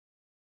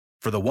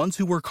For the ones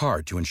who work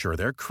hard to ensure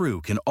their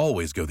crew can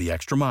always go the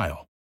extra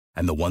mile,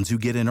 and the ones who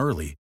get in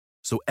early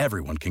so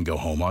everyone can go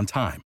home on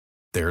time,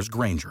 there's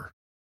Grainger,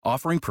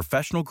 offering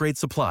professional-grade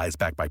supplies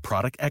backed by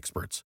product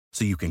experts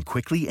so you can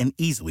quickly and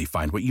easily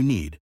find what you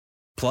need.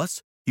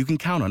 Plus, you can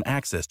count on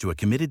access to a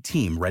committed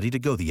team ready to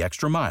go the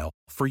extra mile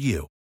for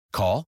you.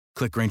 Call,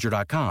 click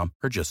Grainger.com,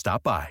 or just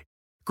stop by.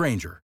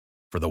 Grainger,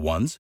 for the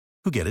ones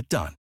who get it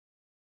done.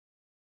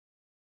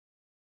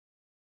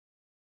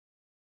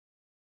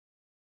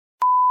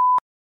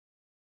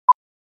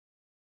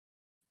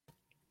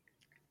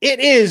 It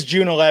is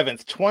June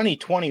 11th,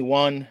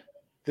 2021.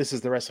 This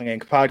is the Wrestling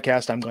Inc.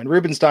 podcast. I'm Glenn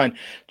Rubenstein,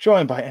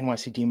 joined by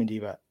NYC Demon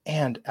Diva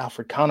and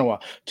Alfred Konuwa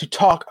to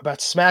talk about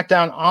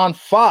SmackDown on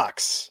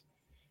Fox.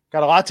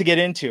 Got a lot to get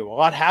into. A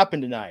lot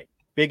happened tonight.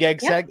 Big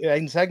egg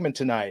segment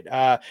tonight.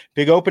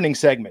 Big opening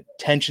segment.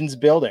 Tensions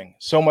building.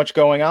 So much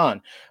going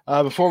on.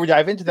 Before we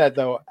dive into that,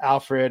 though,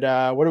 Alfred,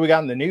 what do we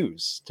got in the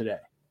news today?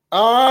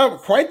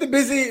 Quite the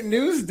busy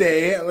news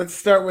day. Let's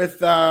start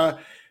with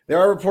there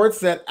are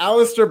reports that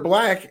Aleister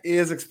Black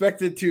is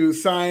expected to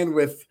sign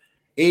with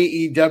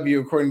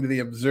AEW, according to The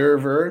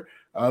Observer.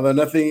 Although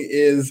nothing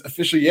is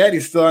official yet,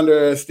 he's still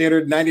under a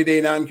standard 90-day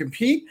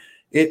non-compete.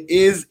 It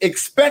is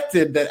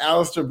expected that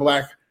Aleister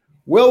Black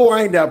will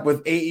wind up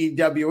with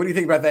AEW. What do you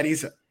think about that,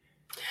 Issa?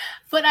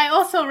 But I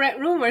also read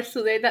rumors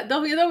today that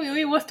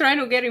WWE was trying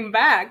to get him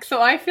back.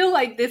 So I feel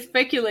like this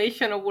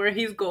speculation of where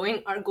he's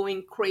going are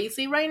going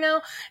crazy right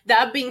now.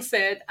 That being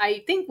said,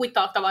 I think we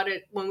talked about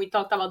it when we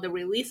talked about the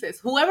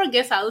releases. Whoever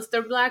gets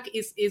Aleister Black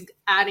is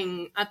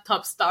adding a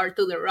top star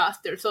to the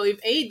roster. So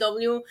if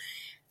AEW,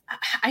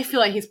 I feel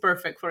like he's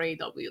perfect for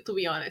AEW, to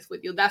be honest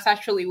with you. That's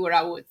actually where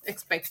I would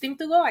expect him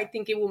to go. I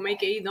think it will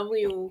make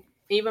AEW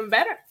even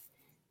better.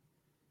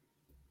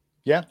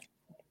 Yeah.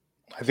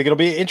 I think it'll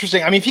be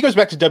interesting. I mean, if he goes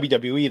back to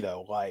WWE,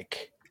 though,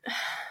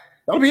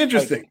 that'll be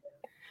interesting.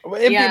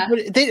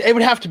 It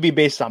would have to be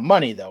based on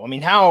money, though. I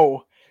mean,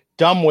 how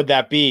dumb would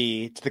that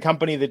be to the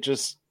company that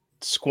just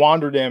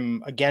squandered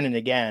him again and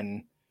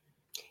again?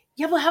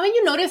 Yeah, but haven't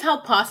you noticed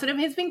how positive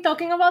he's been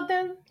talking about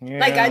them?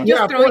 Yeah. I'm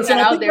just throwing that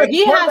out there.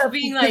 He has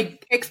been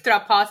extra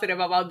positive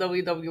about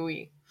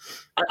WWE.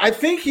 I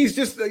think he's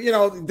just,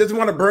 doesn't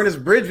want to burn his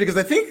bridge because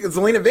I think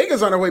Zelina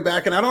Vega's on her way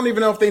back, and I don't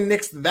even know if they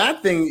nixed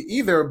that thing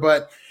either.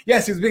 But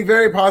yes, he's being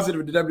very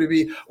positive to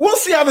WWE. We'll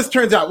see how this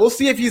turns out. We'll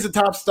see if he's a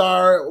top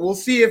star. We'll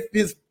see if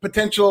his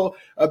potential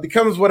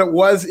becomes what it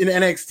was in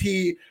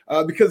NXT.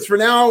 Because for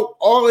now,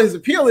 all his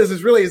appeal is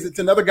it's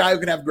another guy who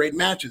can have great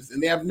matches,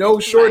 and they have no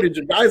shortage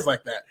of guys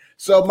like that.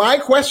 So my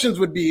questions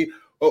would be,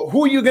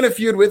 who are you going to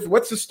feud with?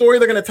 What's the story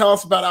they're going to tell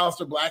us about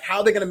Aleister Black? How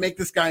are they going to make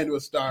this guy into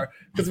a star?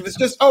 Because if it's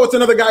just, it's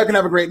another guy who can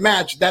have a great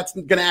match, that's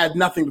going to add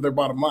nothing to their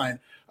bottom line.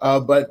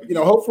 But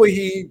hopefully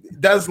he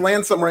does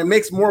land somewhere and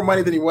makes more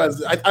money than he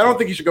was. I don't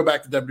think he should go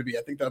back to WWE.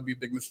 I think that would be a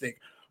big mistake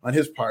on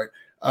his part.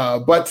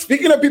 But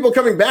speaking of people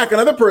coming back,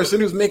 another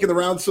person who's making the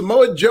rounds,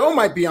 Samoa Joe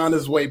might be on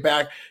his way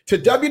back to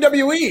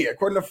WWE.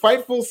 According to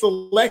Fightful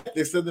Select,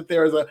 they said that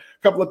there's a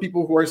couple of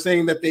people who are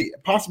saying that they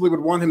possibly would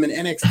want him in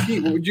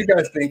NXT. What would you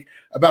guys think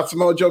about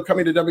Samoa Joe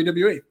coming to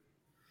WWE?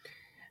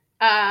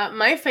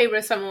 My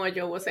favorite Samoa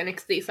Joe was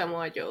NXT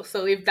Samoa Joe.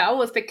 So if that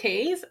was the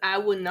case, I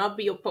would not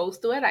be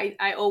opposed to it.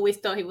 I always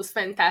thought he was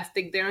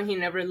fantastic there, and he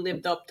never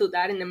lived up to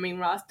that in the main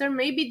roster.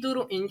 Maybe due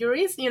to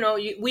injuries.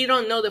 We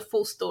don't know the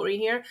full story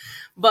here.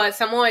 But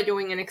Samoa Joe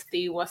in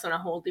NXT was on a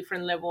whole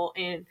different level.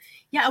 And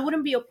yeah, I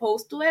wouldn't be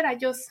opposed to it.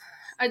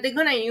 Are they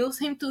going to use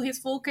him to his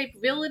full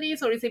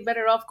capabilities, or is he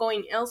better off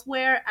going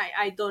elsewhere?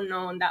 I don't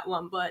know on that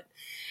one. But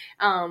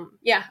I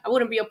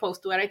wouldn't be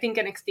opposed to it. I think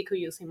NXT could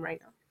use him right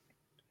now.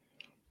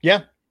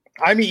 Yeah.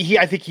 I mean,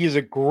 I think he is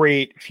a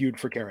great feud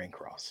for Karrion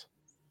Kross.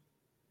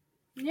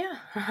 Yeah.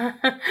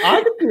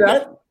 I can do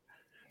that.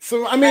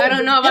 So, I mean, I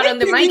don't know about on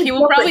the mic. He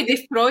will probably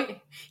destroy.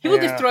 He will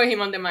destroy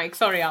him on the mic.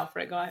 Sorry,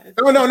 Alfred. Go ahead.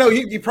 No.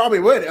 He probably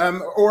would.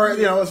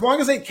 As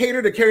long as they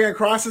cater to Karrion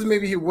Kross,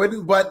 maybe he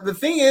wouldn't. But the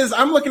thing is,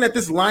 I'm looking at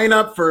this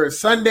lineup for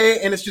Sunday,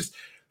 and it's just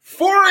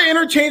 4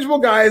 interchangeable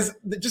guys,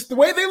 just the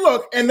way they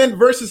look, and then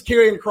versus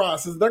Karrion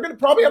Kross. They're going to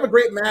probably have a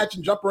great match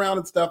and jump around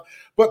and stuff,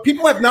 but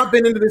people have not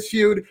been into this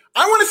feud.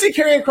 I want to see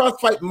Karrion Kross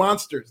fight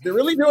monsters. They're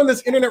really doing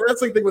this internet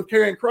wrestling thing with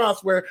Karrion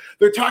Kross where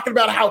they're talking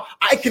about how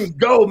I can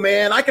go,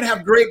 man. I can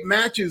have great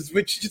matches,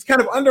 which just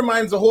kind of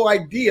undermines the whole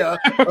idea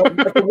of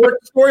the work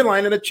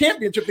storyline in a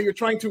championship that you're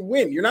trying to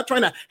win. You're not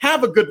trying to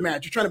have a good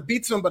match. You're trying to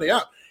beat somebody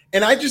up.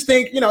 And I just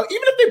think, even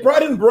if they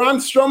brought in Braun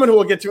Strowman, who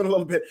we'll get to in a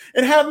little bit,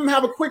 and have him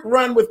have a quick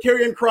run with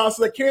Karrion Kross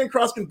so that Karrion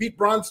Kross can beat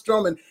Braun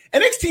Strowman,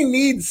 NXT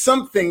needs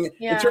something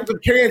in terms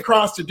of Karrion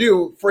Kross to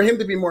do for him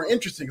to be more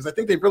interesting, because I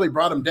think they've really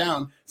brought him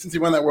down since he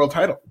won that world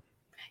title.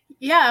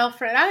 Yeah,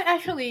 Alfred,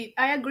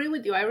 I agree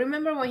with you. I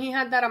remember when he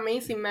had that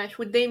amazing match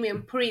with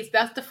Damian Priest.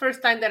 That's the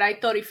first time that I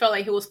thought he felt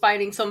like he was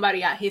fighting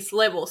somebody at his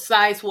level,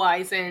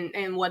 size-wise,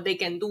 and what they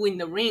can do in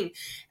the ring.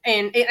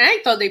 And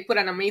I thought they put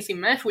an amazing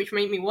match, which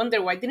made me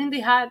wonder, why didn't they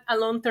have a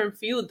long-term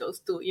feud, those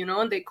two,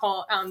 and they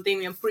call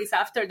Damian Priest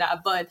after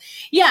that. But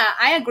yeah,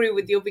 I agree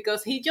with you,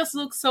 because he just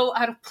looks so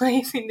out of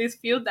place in this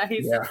feud that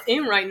he's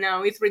in right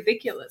now. It's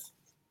ridiculous.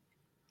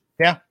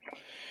 Yeah.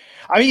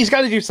 I mean, he's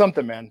got to do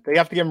something, man. They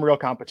have to give him real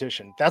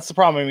competition. That's the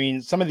problem. I mean,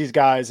 some of these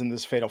guys in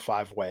this Fatal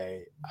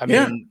 5-Way. I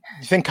mean,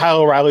 you think Kyle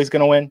O'Reilly's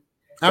going to win?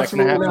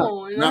 Absolutely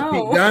not.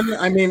 Pete Dunne.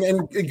 I mean,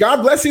 and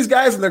God bless these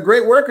guys, and they're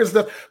great workers.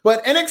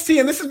 But NXT,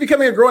 and this is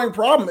becoming a growing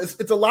problem,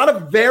 it's a lot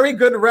of very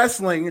good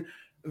wrestling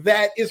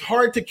that is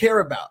hard to care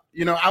about,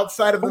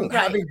 outside of them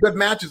having good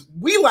matches.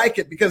 We like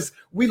it because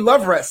we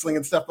love wrestling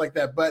and stuff like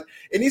that. But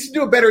it needs to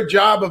do a better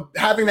job of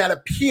having that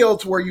appeal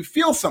to where you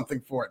feel something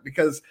for it,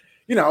 because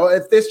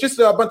if it's just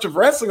a bunch of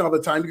wrestling all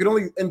the time, you can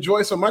only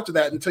enjoy so much of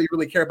that until you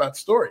really care about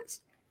stories.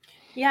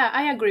 Yeah,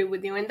 I agree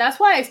with you. And that's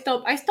why I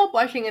stopped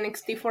watching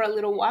NXT for a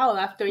little while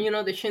after, the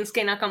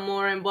Shinsuke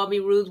Nakamura and Bobby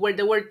Roode, where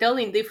they were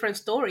telling different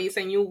stories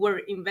and you were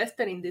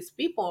invested in these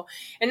people.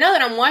 And now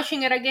that I'm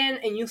watching it again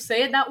and you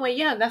say it that way,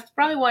 yeah, that's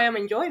probably why I'm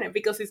enjoying it,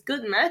 because it's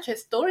good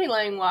matches.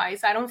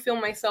 Storyline-wise, I don't feel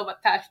myself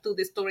attached to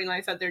the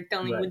storylines that they're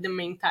telling with the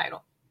main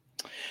title.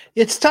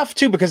 It's tough,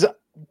 too, because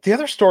the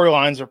other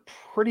storylines are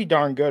pretty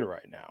darn good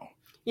right now.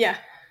 Yeah.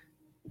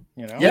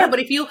 Yeah, but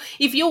if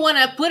you want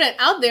to put it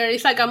out there,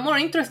 it's like I'm more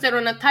interested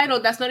in a title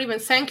that's not even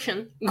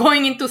sanctioned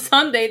going into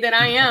Sunday than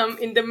I am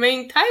in the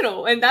main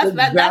title, and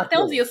that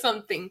tells you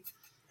something.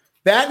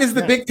 That is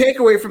the big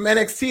takeaway from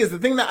NXT. Is the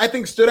thing that I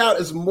think stood out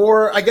is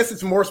more. I guess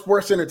it's more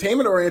sports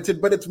entertainment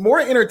oriented, but it's more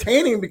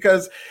entertaining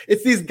because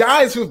it's these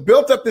guys who've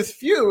built up this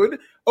feud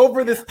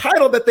over this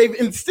title that they've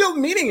instilled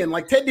meaning in.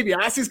 Like Ted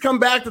DiBiase's come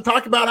back to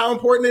talk about how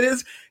important it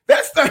is.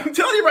 I'm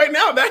telling you right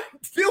now, that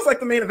feels like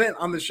the main event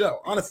on the show,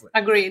 honestly.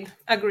 Agreed.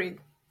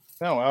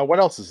 No, what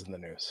else is in the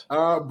news?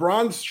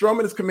 Braun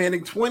Strowman is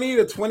commanding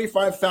 $20,000 to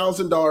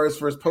 $25,000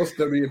 for his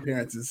post-WWE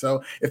appearances.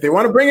 So if they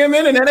want to bring him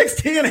in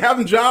NXT and have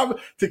him job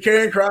to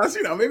Karrion Kross,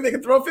 maybe they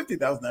can throw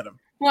 $50,000 at him.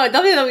 Well,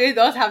 WWE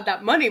does have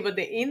that money, but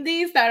the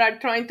indies that are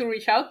trying to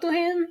reach out to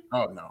him,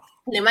 oh no,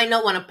 they might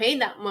not want to pay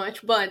that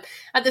much. But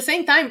at the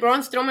same time,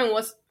 Braun Strowman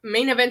was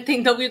main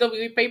eventing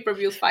WWE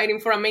pay-per-views, fighting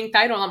for a main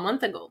title a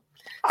month ago.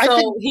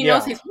 So he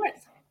knows his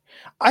worth.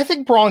 I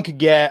think Braun could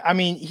get. I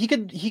mean, he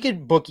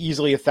could book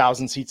easily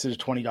 1,000 seats at a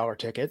 $20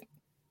 ticket.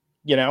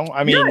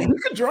 I mean, he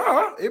could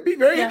draw. It'd be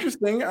very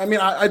interesting. I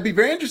mean, I'd be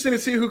very interested to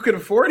see who could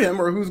afford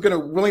him or who's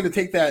willing to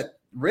take that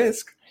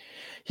risk.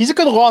 He's a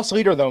good loss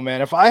leader, though,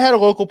 man. If I had a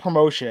local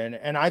promotion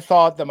and I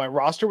thought that my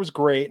roster was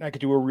great and I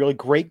could do a really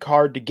great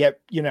card to get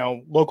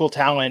local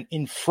talent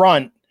in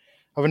front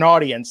of an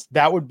audience,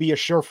 that would be a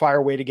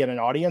surefire way to get an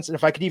audience. And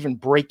if I could even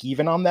break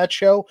even on that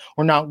show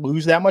or not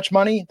lose that much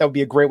money, that would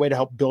be a great way to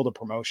help build a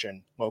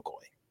promotion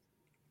locally.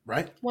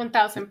 Right.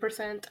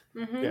 1,000%.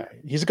 Mm-hmm. Yeah.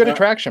 He's a good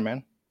attraction,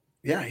 man.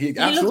 Yeah. He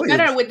looks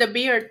better with the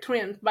beard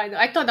trimmed.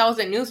 I thought that was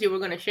the news you were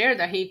going to share,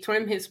 that he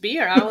trimmed his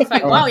beard. I was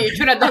like, wow, you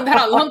should have done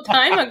that a long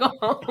time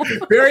ago.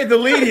 Buried the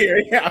lead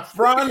here. Yeah.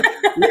 Braun.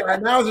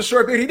 Now it's a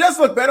short beard. He does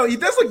look better. He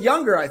does look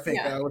younger, I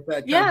think, with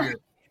that kind of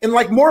beard.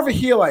 And more of a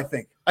heel, I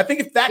think. I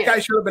think if that guy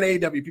showed up in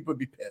AEW, people would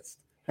be pissed.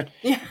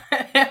 Yeah,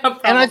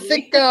 and I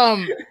think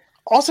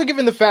also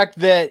given the fact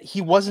that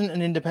he wasn't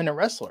an independent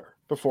wrestler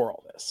before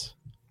all this.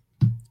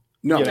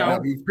 No,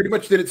 he pretty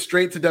much did it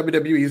straight to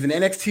WWE. He's in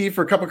NXT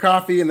for a cup of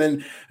coffee, and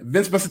then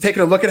Vince must have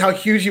taken a look at how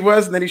huge he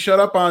was, and then he showed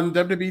up on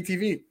WWE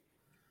TV.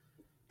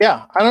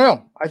 Yeah, I don't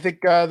know. I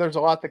think there's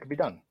a lot that could be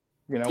done.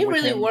 He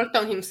really worked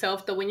on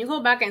himself, though. When you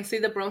go back and see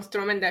the Braun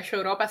Strowman that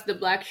showed up as the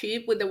Black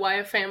Sheep with the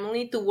Wyatt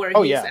family to where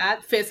he's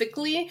at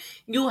physically,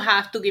 you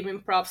have to give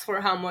him props for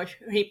how much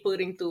he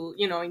put into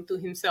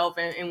himself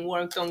and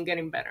worked on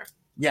getting better.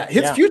 Yeah,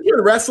 his future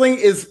in wrestling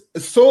is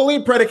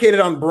solely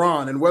predicated on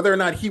Braun and whether or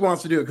not he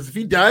wants to do it. Because if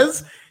he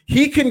does,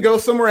 he can go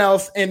somewhere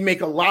else and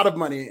make a lot lot of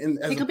money.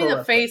 He could be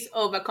the face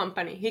of a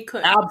company. He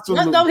could.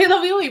 Absolutely. Not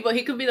WWE, but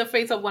he could be the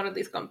face of one of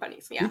these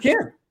companies. Yeah. He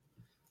can.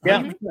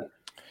 Yeah. Mm-hmm.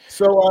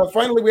 So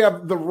finally, we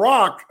have The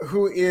Rock,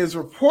 who is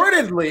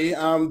reportedly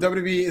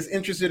WWE is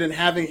interested in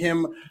having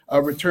him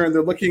return.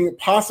 They're looking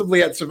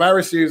possibly at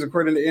Survivor Series,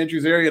 according to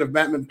Andrew Zarian of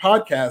Batman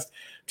Podcast,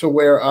 to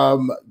where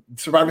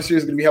Survivor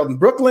Series is going to be held in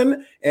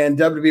Brooklyn, and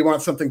WWE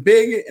wants something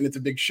big, and it's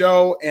a big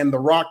show, and The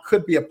Rock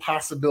could be a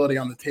possibility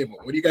on the table.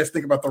 What do you guys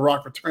think about The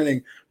Rock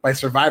returning by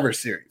Survivor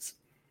Series?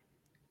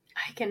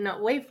 I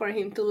cannot wait for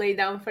him to lay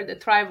down for the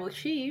tribal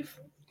chief.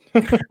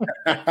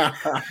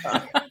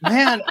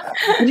 Man,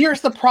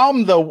 here's the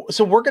problem though.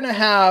 So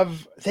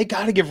they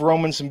got to give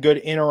Roman some good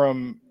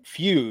interim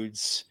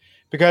feuds,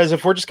 because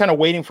if we're just kind of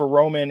waiting for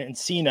Roman and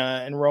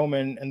Cena and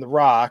Roman and The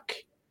Rock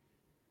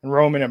and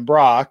Roman and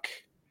Brock,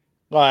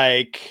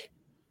 I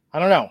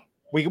don't know.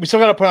 We still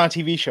got to put on a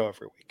TV show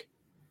every week.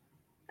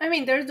 I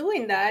mean, they're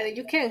doing that.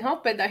 You can't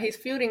help it that he's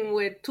feuding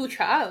with two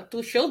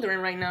children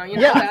right now. You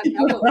know,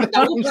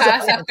 that will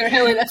pass after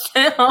Hell in a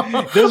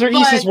Cell. Those are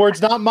Issa's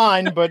words, not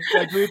mine, but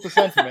I agree with the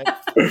sentiment.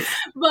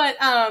 But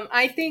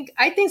I think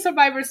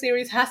Survivor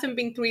Series hasn't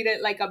been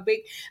treated like a big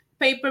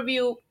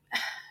pay-per-view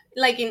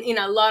like in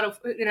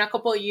a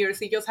couple of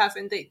years. It just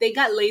hasn't. They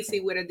got lazy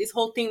with it. This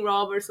whole Team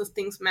Raw versus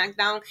Team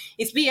SmackDown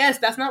is BS.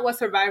 That's not what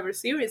Survivor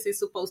Series is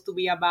supposed to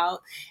be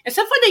about.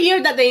 Except for the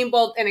year that they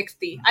involved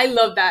NXT. I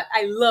love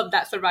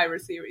that Survivor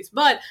Series.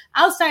 But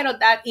outside of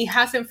that, it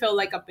hasn't felt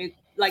like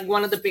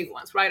one of the big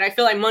ones, right? I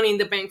feel like Money in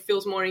the Bank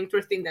feels more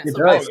interesting than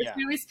Survivor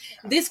Series.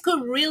 This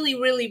could really,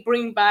 really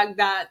bring back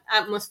that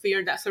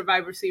atmosphere that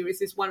Survivor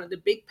Series is one of the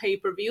big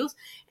pay-per-views,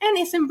 and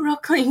it's in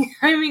Brooklyn.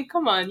 I mean,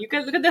 come on. You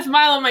can look at the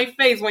smile on my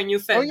face when you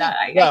said that.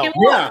 I can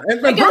walk. And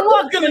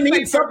Brooklyn's going to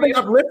need something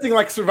uplifting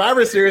like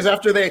Survivor Series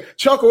after they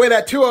choke away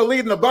that 2-0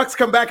 lead and the Bucks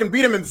come back and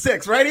beat them in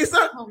 6, right,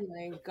 Issa? Oh,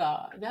 my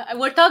God.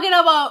 We're talking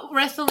about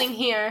wrestling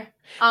here.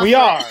 We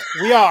are.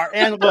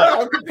 And look,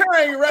 I'm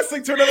comparing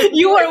wrestling to another.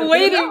 You were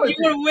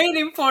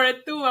waiting for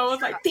it too. I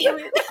was like, damn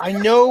it. I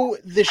know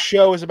this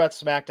show is about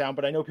SmackDown,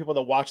 but I know people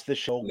that watch this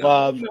show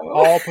love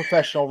all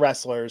professional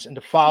wrestlers and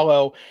to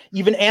follow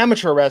even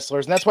amateur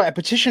wrestlers. And that's why I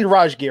petitioned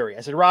Raj Giri.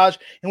 I said, Raj,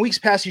 in weeks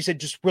past, you said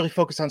just really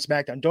focus on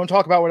SmackDown. Don't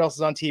talk about what else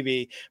is on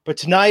TV. But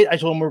tonight, I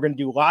told him we're going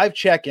to do live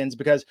check-ins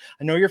because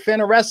I know you're a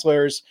fan of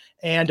wrestlers.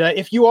 And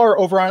if you are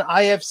over on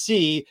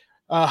IFC,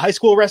 high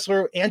school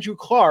wrestler Andrew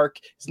Clark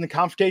is in the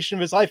confrontation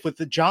of his life with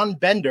the John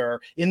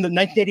Bender in the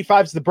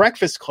 1985's The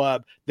Breakfast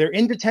Club. They're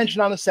in detention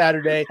on a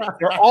Saturday.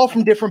 They're all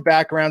from different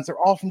backgrounds. They're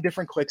all from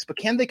different cliques, but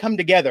can they come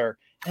together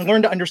and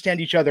learn to understand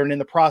each other and in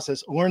the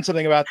process learn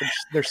something about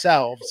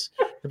themselves?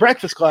 The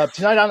Breakfast Club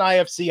tonight on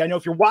IFC. I know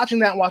if you're watching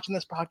that and watching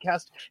this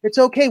podcast, it's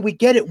okay. We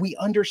get it. We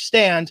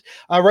understand.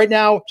 Right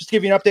now, just to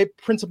give you an update,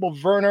 Principal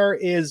Werner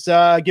is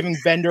giving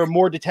Bender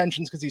more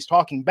detentions because he's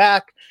talking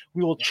back.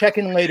 We will check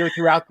in later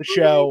throughout the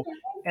show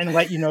and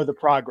let you know the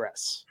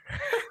progress.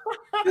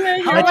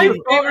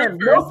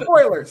 No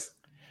spoilers.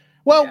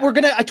 Well,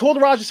 I told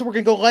Raj, so we're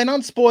going to go light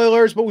on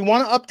spoilers, but we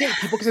want to update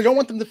people because I don't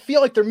want them to feel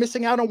like they're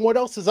missing out on what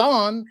else is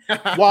on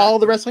while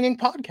the Wrestling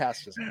Inc.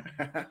 podcast is on.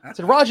 I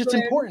said, Raj, it's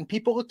important.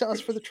 People look to us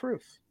for the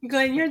truth.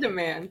 Glenn, you're the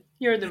man.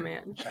 You're the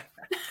man.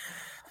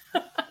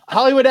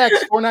 Hollywood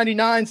X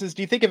 499 says,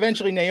 do you think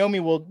eventually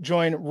Naomi will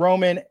join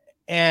Roman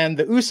and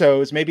the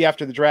Usos, maybe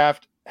after the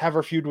draft, have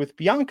her feud with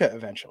Bianca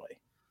eventually?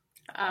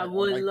 I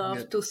would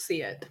love to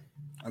see it.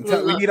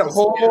 We need a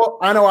whole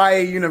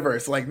Anoa'i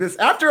universe like this.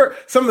 After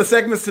some of the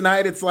segments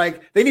tonight, it's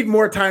like they need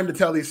more time to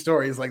tell these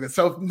stories like this.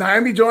 So if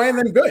Naomi joined,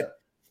 then good.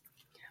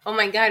 Oh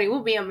my God, it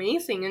would be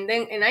amazing.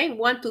 And I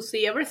want to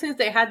see, ever since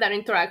they had that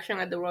interaction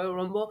at the Royal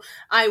Rumble,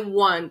 I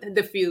want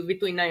the feud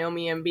between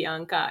Naomi and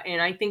Bianca.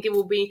 And I think it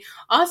will be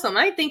awesome.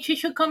 I think she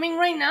should come in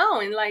right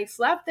now and like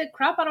slap the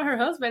crap out of her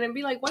husband and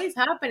be like, what is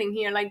happening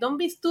here? Like, don't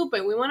be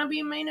stupid. We want to be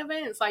in main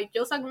events. Like,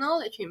 just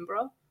acknowledge him,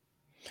 bro.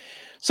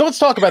 So let's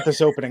talk about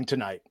this opening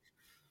tonight.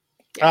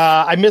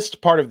 I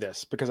missed part of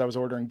this because I was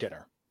ordering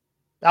dinner.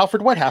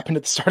 Alfred, what happened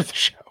at the start of the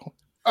show?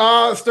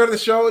 Start of the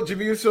show,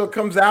 Jimmy Uso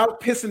comes out,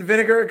 piss and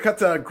vinegar,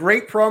 cuts a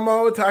great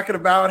promo talking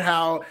about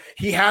how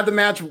he had the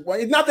match.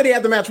 Not that he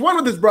had the match won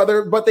with his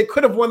brother, but they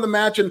could have won the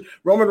match and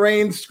Roman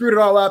Reigns screwed it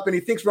all up. And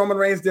he thinks Roman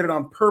Reigns did it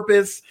on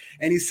purpose.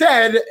 And he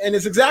said, and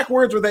his exact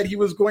words were that he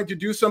was going to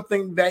do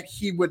something that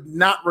he would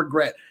not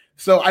regret.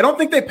 So I don't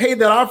think they paid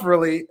that off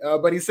really,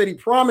 but he said he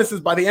promises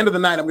by the end of the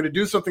night, I'm going to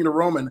do something to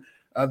Roman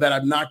that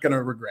I'm not going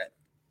to regret.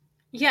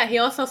 Yeah, he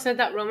also said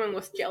that Roman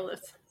was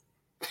jealous.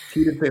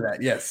 He did say that,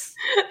 yes.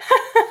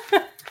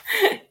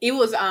 It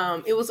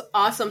was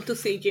awesome to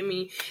see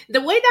Jimmy.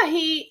 The way that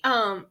he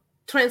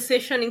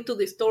transitioned into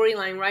the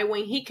storyline, right?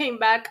 When he came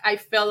back, I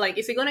felt like,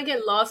 is he going to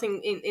get lost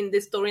in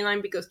this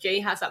storyline because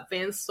Jay has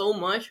advanced so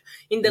much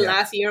in the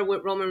last year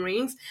with Roman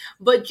Reigns?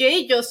 But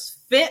Jay just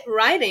fit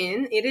right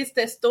in. It is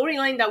the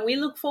storyline that we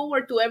look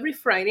forward to every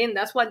Friday, and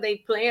that's what they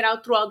play it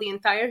out throughout the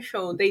entire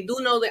show. They do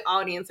know the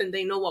audience, and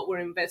they know what we're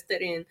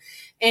invested in.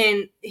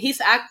 And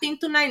he's acting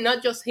tonight,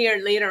 not just here,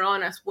 later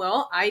on as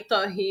well. I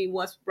thought he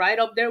was right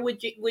up there with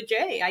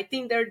Jay. I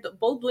think they're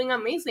both doing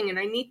amazing, and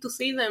I need to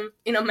see them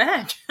in a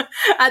match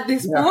at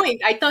this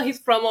point. I thought his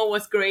promo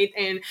was great,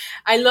 and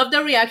I love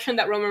the reaction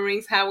that Roman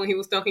Reigns had when he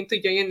was talking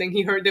to Jay, and then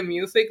he heard the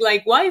music.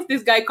 Like, why is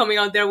this guy coming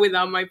out there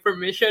without my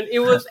permission? It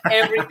was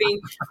everything.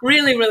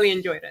 Really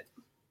enjoyed it.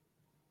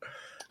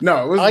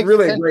 No, it was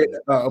really a great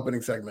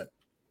opening segment.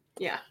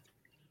 Yeah.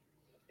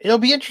 It'll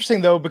be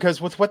interesting, though,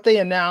 because with what they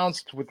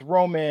announced with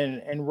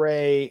Roman and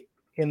Ray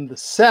in the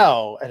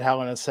cell at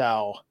Hell in a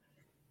Cell,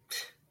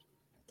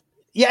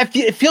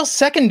 it feels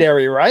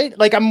secondary, right?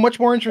 Like, I'm much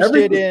more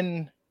interested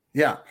in...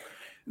 Yeah.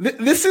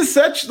 This is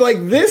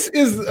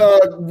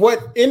what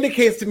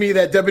indicates to me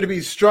that WWE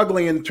is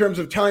struggling in terms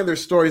of telling their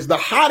stories. The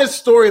hottest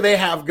story they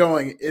have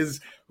going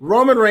is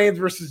Roman Reigns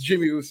versus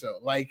Jimmy Uso,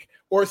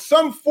 or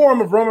some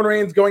form of Roman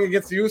Reigns going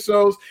against the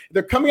Usos.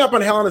 They're coming up on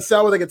Hell in a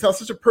Cell where they can tell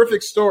such a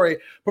perfect story,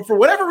 but for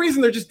whatever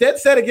reason, they're just dead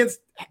set against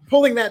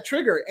pulling that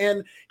trigger.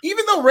 And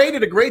even though Ray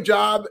did a great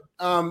job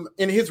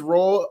in his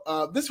role,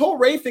 this whole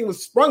Ray thing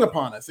was sprung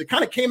upon us. It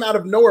kind of came out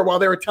of nowhere while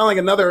they were telling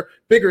another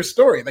bigger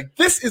story.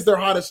 This is their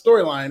hottest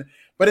storyline,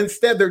 but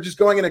instead they're just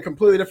going in a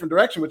completely different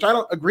direction, which I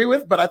don't agree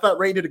with, but I thought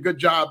Ray did a good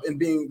job in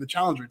being the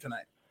challenger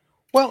tonight.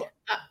 Well,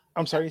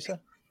 I'm sorry, you said?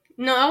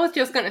 No, I was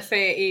just going to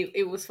say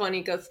it was funny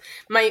because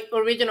my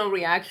original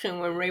reaction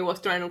when Ray was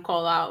trying to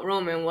call out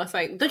Roman was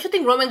like, don't you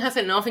think Roman has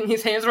enough in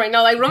his hands right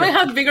now? Roman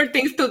has bigger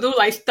things to do,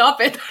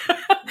 stop it.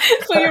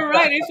 So you're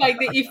right. It's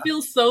it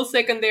feels so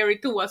secondary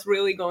to what's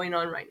really going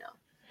on right now.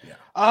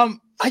 Yeah.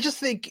 I just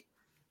think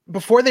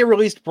before they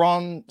released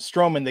Braun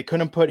Strowman, they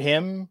couldn't put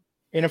him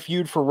in a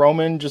feud for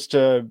Roman just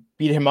to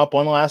beat him up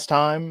one last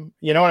time.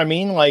 You know what I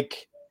mean?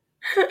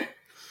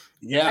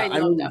 Yeah. I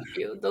love that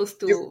feud. Those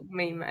two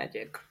made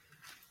magic.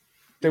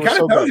 It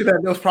kind of tells you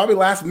that it was probably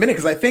last minute,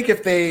 because I think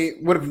if they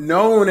would have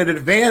known in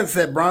advance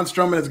that Braun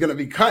Strowman is going to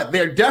be cut,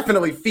 they're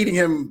definitely feeding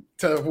him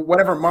to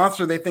whatever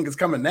monster they think is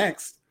coming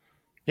next.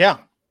 Yeah.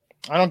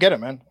 I don't get it,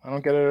 man. I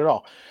don't get it at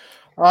all.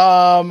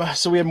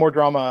 So we had more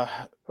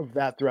drama of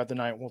that throughout the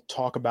night. We'll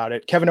talk about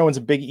it. Kevin Owens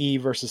and Big E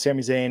versus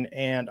Sami Zayn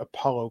and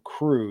Apollo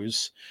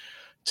Crews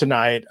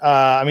tonight.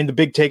 The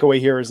big takeaway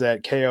here is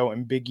that KO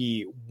and Big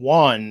E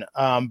won.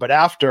 But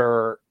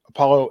after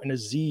Apollo and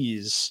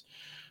Aziz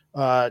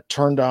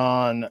turned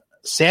on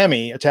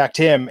Sammy, attacked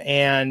him,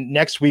 and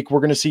next week we're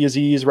going to see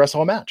Aziz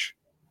wrestle a match.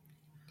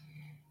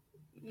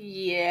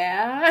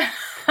 Yeah.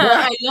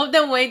 I love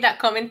the way that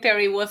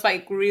commentary was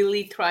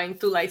really trying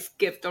to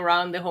skip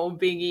around the whole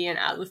Biggie and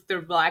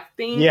Aleister Black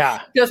thing.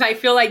 Yeah. Because I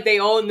feel like they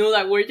all knew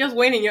we're just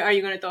waiting. Are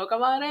you going to talk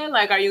about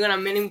it? Are you going to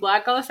Men in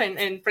Black us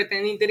and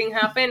pretend it didn't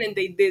happen? And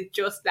they did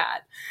just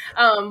that.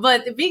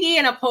 But Biggie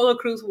and Apollo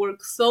Crews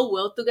work so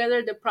well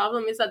together. The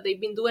problem is that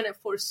they've been doing it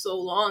for so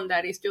long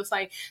that it's just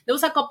there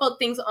was a couple of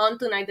things on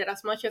tonight that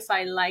as much as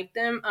I like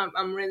them,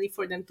 I'm ready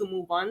for them to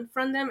move on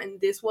from them. And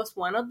this was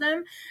one of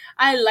them.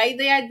 I like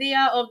the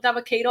idea of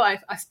Dabba-Kato. I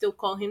still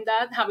call him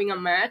that, having a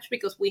match,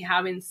 because we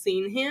haven't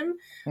seen him.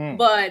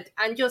 But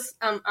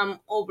I'm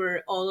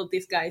over all of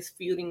these guys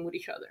feuding with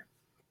each other.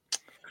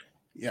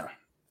 Yeah.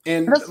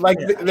 And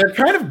they're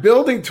kind of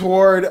building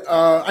toward,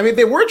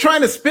 they were trying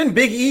to spin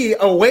Big E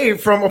away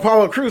from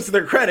Apollo Crews to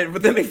their credit,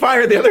 but then they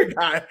fired the other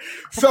guy.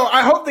 So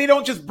I hope they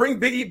don't just bring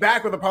Big E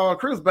back with Apollo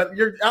Crews, but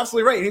you're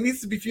absolutely right. He needs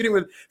to be feuding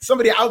with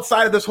somebody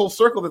outside of this whole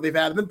circle that they've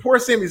had. And then poor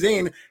Sami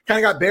Zayn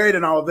kind of got buried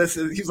in all of this.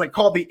 He's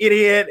called the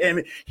idiot,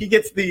 and he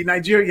gets the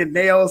Nigerian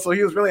nails. So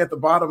he was really at the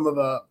bottom of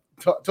the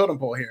totem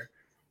pole here.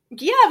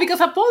 Yeah, because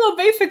Apollo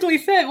basically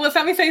said, well,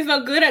 Sami Zayn's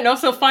not good enough,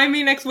 so find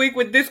me next week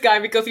with this guy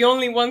because you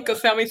only won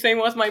because Sami Zayn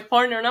was my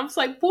partner. And I'm just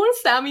like, poor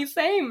Sami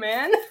Zayn,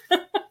 man.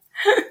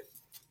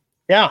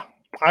 Yeah.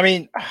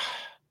 I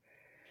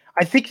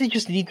think they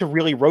just need to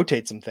really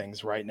rotate some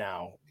things right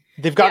now.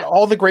 They've got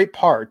all the great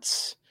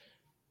parts.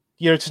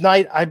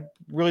 Tonight, I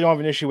really don't have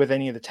an issue with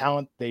any of the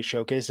talent they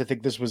showcased. I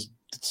think this was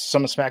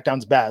some of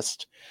SmackDown's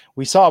best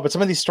we saw, but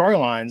some of these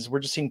storylines, we're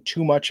just seeing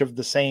too much of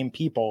the same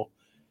people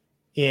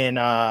in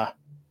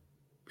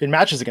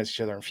matches against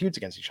each other and feuds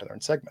against each other in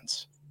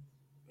segments.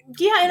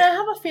 Yeah, and I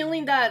have a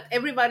feeling that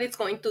everybody's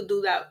going to do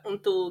that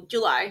until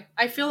July.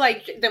 I feel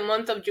like the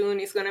month of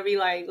June is going to be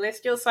let's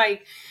just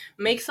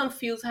make some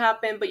feuds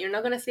happen, but you're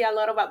not going to see a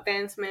lot of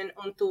advancement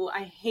until,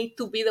 I hate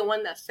to be the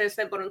one that says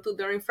it, but until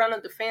they're in front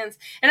of the fans.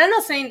 And I'm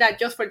not saying that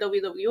just for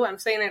WWE, I'm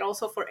saying it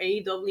also for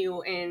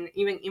AEW and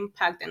even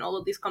Impact and all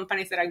of these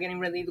companies that are getting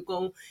ready to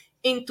go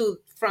into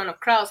front of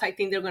crowds. I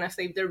think they're going to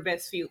save their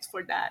best feuds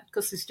for that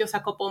because it's just a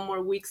couple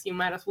more weeks. You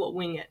might as well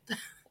wing it.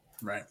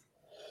 Right.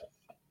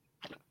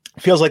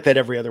 Feels like that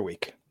every other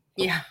week.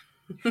 Yeah.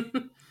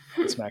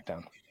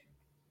 SmackDown.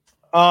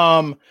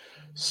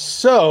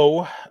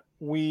 So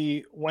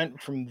we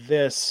went from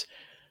this.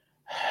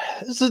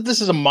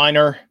 This is a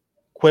minor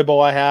quibble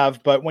I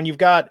have, but when you've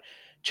got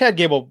Chad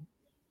Gable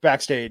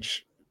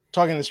backstage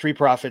talking to the Street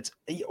Profits,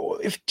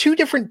 if two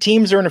different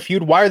teams are in a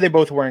feud, why are they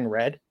both wearing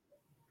red?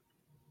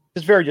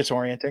 It's very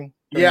disorienting.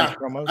 Yeah.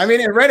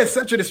 And red is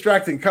such a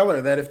distracting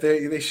color that if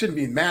they shouldn't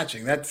be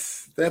matching.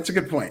 That's a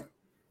good point.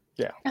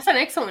 Yeah. That's an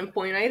excellent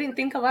point. I didn't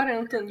think about it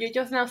until you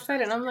just now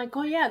said it. I'm like,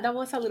 oh yeah, that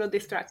was a little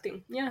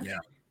distracting. Yeah. Yeah.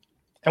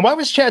 And why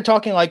was Chad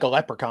talking like a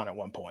leprechaun at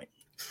one point?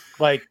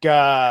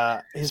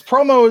 His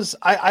promos,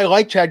 I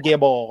like Chad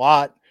Gable a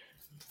lot.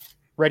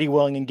 Ready,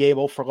 willing, and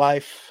Gable for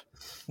life.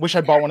 Wish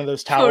I bought one of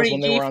those towels Shorty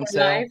when they G were on for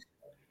sale. life.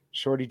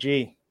 Shorty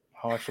G.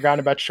 Oh, I forgot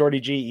about Shorty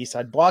G.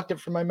 Eastside blocked it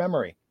from my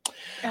memory.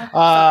 Sorry.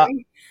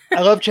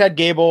 I love Chad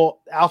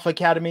Gable. Alpha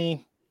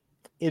Academy.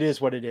 It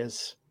is what it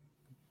is.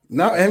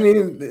 No,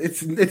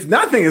 it's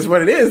nothing is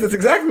what it is. That's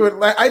exactly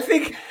what I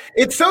think.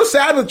 it's so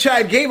sad with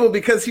Chad Gable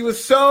because he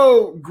was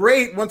so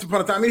great once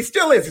upon a time. I mean, he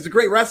still is. He's a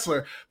great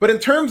wrestler. But in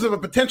terms of a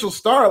potential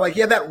star, like he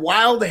had that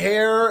wild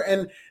hair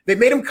and they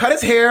made him cut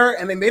his hair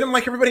and they made him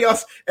like everybody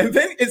else. And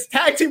then his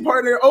tag team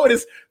partner,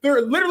 Otis,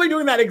 they're literally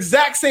doing that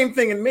exact same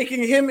thing and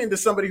making him into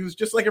somebody who's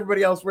just like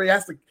everybody else where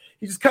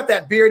he just cut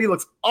that beard. He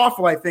looks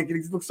awful, I think.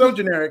 And he looks so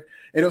generic.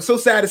 And it was so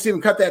sad to see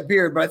him cut that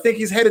beard. But I think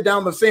he's headed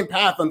down the same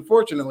path,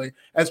 unfortunately,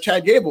 as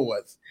Chad Gable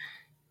was.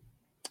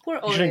 Poor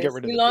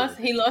Otis.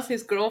 He lost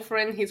his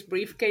girlfriend, his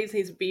briefcase,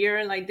 his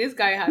beer. Like, this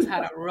guy has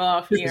had a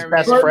rough year. His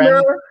best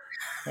friend.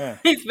 Yeah.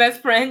 His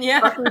best friend,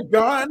 yeah.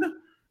 Gone.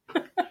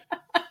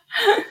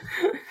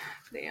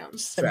 Damn.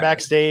 Sitting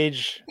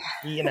backstage,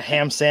 eating a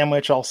ham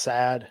sandwich, all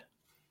sad.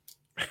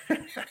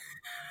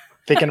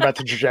 Thinking about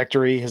the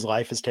trajectory his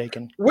life has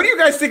taken. What do you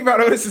guys think about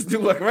Otis's new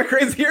look? Am I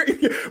crazy here?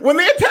 When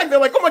they attacked, they're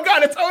like, "Oh my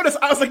God, it's Otis!"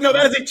 I was like, "No,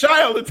 that is a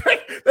child.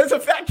 That's a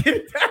fat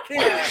kid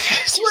attacking." I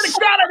swear to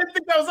God, I didn't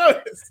think that was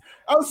Otis.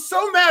 I was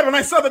so mad when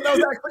I saw that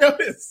was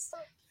actually Otis.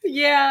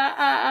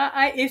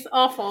 Yeah, it's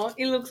awful.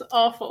 It looks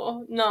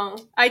awful. No,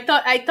 I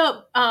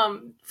thought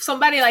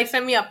somebody like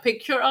sent me a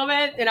picture of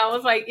it, and I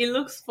was like, it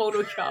looks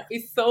Photoshop.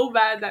 It's so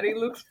bad that it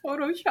looks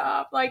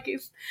Photoshop. Like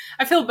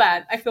I feel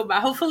bad.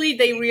 Hopefully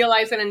they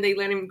realize it and they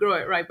let him grow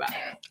it right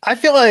back. I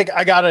feel like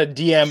I gotta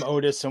DM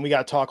Otis and we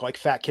gotta talk like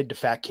fat kid to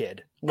fat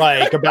kid,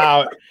 like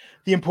about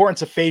the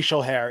importance of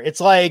facial hair.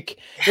 It's like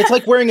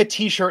wearing a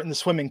t-shirt in the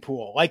swimming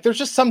pool. Like there's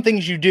just some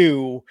things you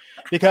do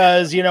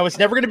because, you know, it's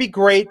never going to be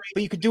great,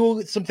 but you could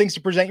do some things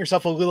to present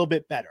yourself a little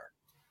bit better.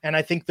 And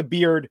I think the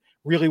beard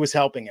really was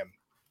helping him.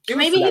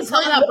 Maybe he saw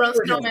that Braun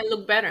Strowman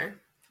look better.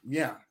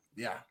 Yeah.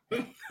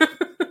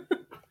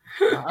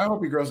 I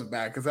hope he grows it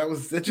back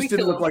because it just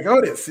didn't look like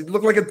Otis. It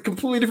looked like a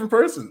completely different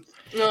person.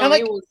 No,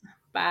 it was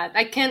bad.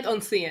 I can't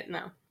unsee it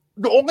now.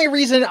 The only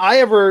reason I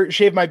ever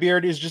shave my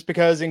beard is just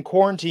because in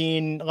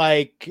quarantine,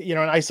 like, you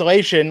know, in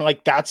isolation,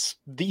 like that's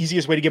the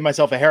easiest way to give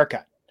myself a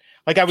haircut.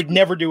 Like I would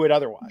never do it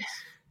otherwise.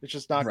 It's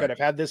just not good. I've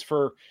had this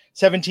for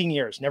 17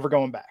 years, never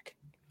going back.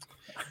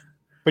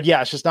 But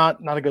yeah, it's just not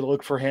a good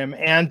look for him.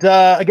 And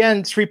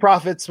again, Street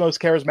Profits, one of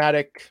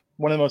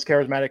the most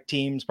charismatic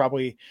teams,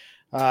 probably,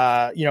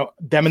 you know,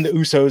 them and the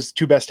Usos,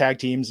 two best tag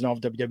teams in all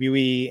of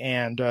WWE,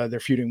 and they're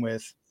feuding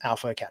with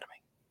Alpha Academy.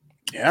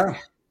 Yeah.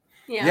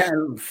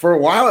 And for a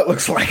while, it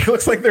looks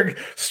like they're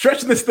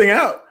stretching this thing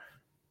out.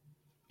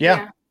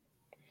 Yeah.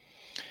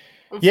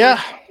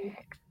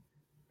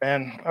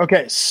 And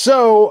okay,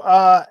 so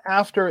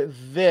after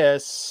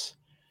this,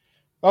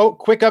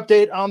 quick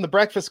update on the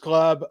Breakfast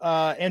Club.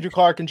 Andrew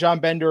Clark and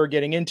John Bender are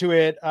getting into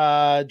it.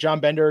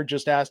 John Bender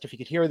just asked if he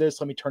could hear this.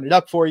 Let me turn it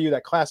up for you.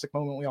 That classic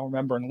moment we all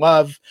remember and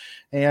love.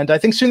 And I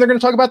think soon they're going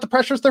to talk about the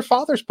pressures their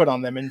fathers put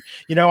on them. And,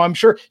 you know, I'm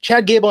sure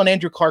Chad Gable and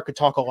Andrew Clark could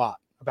talk a lot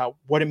about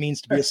what it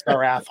means to be a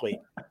star athlete,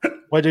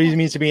 what it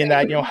means to be in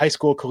that, you know, high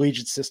school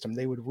collegiate system.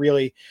 They would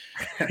really,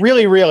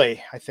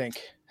 I think,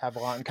 have a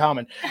lot in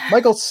common.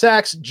 Michael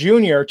Sachs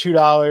Jr.,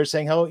 $2,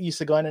 saying, hello,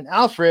 Issa, Glenn, and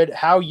Alfred.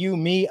 How you,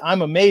 me?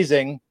 I'm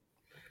amazing.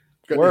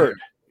 Good word.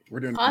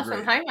 We're doing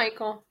awesome. Great. Hi,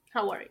 Michael.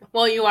 How are you?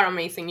 Well, you are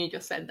amazing. You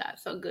just said that.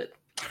 So good.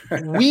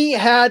 We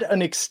had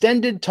an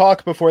extended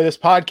talk before this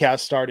podcast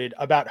started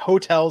about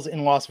hotels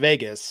in Las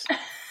Vegas.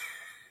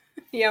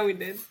 Yeah, we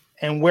did.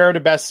 And where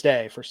to best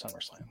stay for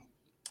SummerSlam.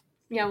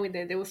 Yeah, we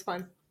did. It was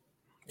fun.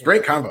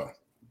 Great combo.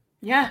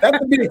 Yeah. That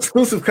would be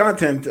exclusive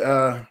content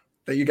that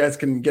you guys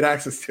can get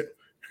access to.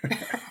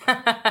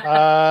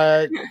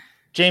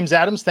 James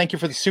Adams, thank you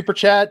for the super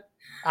chat.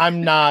 I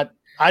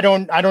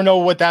don't know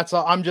what that's.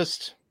 I'm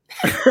just,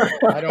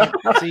 I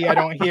don't see, I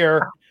don't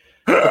hear.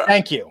 But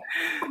thank you.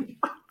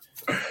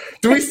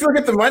 Do we still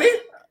get the money?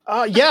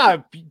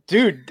 Yeah,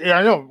 dude.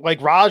 I know.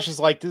 Like Raj is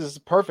like, this is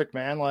perfect,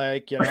 man.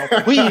 Like, you know,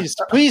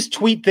 please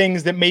tweet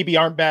things that maybe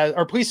aren't bad,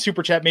 or please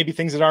super chat maybe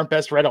things that aren't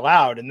best read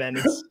aloud, and then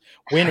it's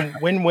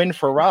win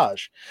for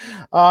Raj.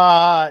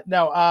 No.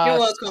 You're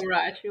welcome,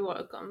 Raj. You're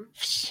welcome.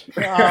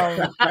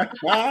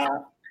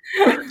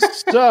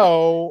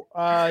 So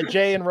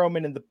Jay and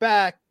Roman in the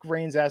back.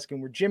 Reigns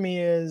asking where Jimmy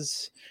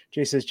is.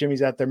 Jay says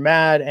Jimmy's out there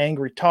mad,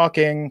 angry,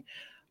 talking.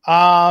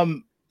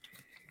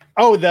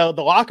 Oh, the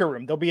locker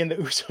room. They'll be in the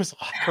Usos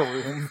locker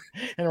room.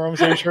 And Roman's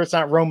saying, sure it's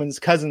not Roman's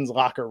cousin's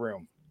locker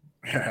room.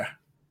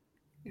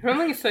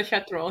 Roman is such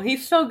a troll.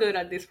 He's so good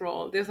at this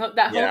role.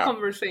 That whole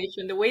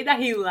conversation, the way that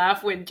he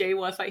laughed when Jay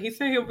was like, he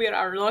said he'll be at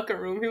our locker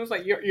room. He was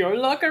like, your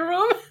locker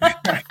room?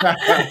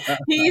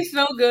 He's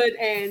so good.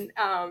 And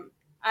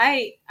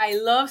I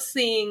love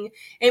seeing,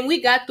 and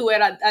we got to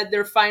it at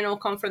their final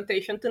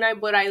confrontation tonight,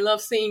 but I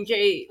love seeing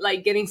Jay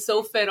like getting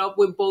so fed up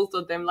with both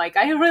of them. Like,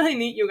 I really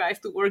need you guys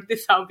to work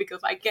this out because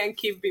I can't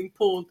keep being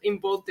pulled in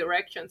both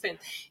directions. And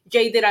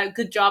Jay did a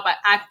good job at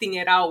acting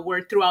it out,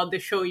 where throughout the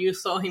show you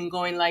saw him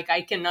going like,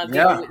 I cannot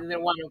deal with either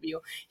one of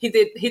you. He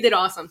did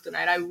awesome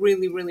tonight. I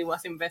really, really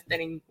was invested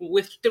in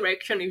which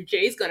direction if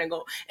Jay's gonna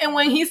go. And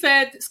when he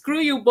said, screw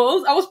you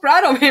both, I was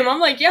proud of him. I'm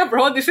like, yeah,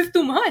 bro, this is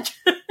too much.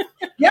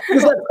 Yeah,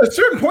 because at a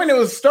certain point it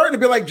was starting to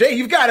be like, Jay,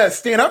 you've got to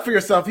stand up for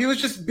yourself. He was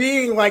just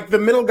being like the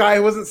middle guy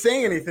who wasn't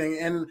saying anything.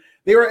 And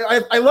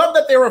I love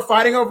that they were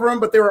fighting over him,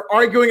 but they were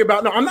arguing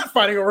about, no, I'm not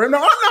fighting over him. No,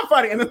 I'm not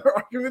fighting. And then they're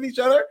arguing with each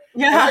other.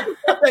 Yeah.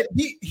 That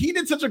he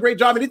did such a great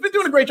job. And he's been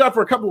doing a great job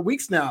for a couple of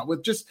weeks now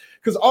with just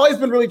because all he's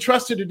been really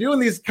trusted to do in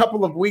these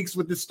couple of weeks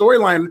with this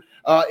storyline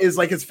is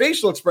like his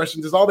facial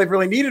expressions is all they've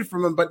really needed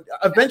from him. But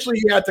eventually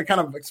he had to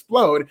kind of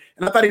explode.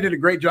 And I thought he did a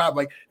great job.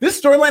 Like this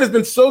storyline has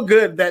been so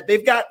good that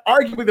they've got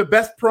arguably the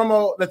best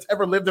promo that's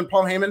ever lived in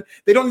Paul Heyman.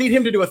 They don't need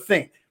him to do a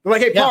thing. They're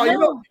like, hey, Paul, you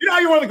know how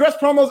you're one of the best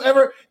promos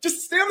ever?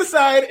 Just stay on the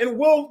side and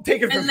we'll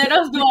take it from and let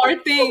us do our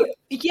thing.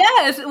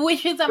 Yes,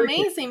 which is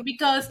amazing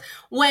because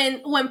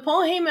when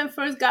Paul Heyman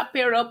first got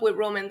paired up with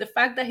Roman, the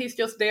fact that he's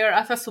just there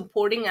as a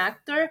supporting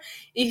actor,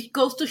 it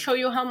goes to show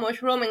you how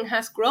much Roman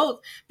has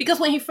growth.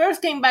 Because when he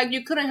first came back,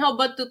 you couldn't help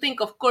but to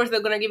think, of course,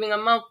 they're going to give him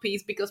a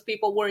mouthpiece because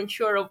people weren't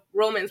sure of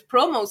Roman's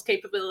promos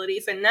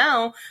capabilities. And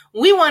now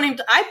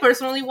I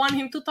personally want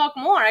him to talk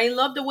more. I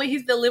love the way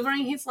he's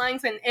delivering his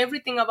lines and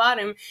everything about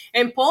him.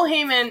 And Paul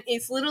Heyman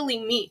is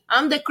literally me.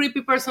 I'm the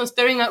creepy person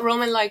staring at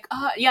Roman like,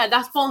 yeah,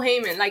 that's Paul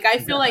Heyman. Like, I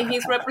feel like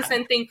he's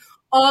representing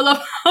all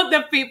of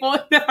the people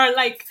that are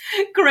like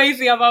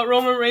crazy about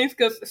Roman Reigns,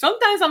 because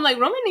sometimes I'm like,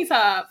 Roman is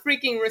a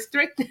freaking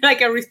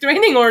like a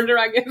restraining order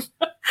against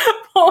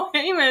Paul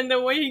Heyman,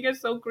 the way he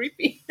gets so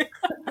creepy.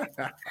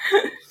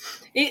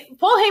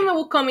 Paul Heyman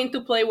will come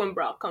into play when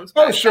Brock comes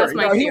back. Oh, sure.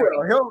 He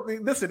will.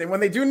 He'll listen, and when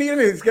they do need him,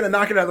 he's going to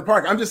knock it out of the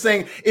park. I'm just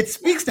saying it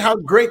speaks to how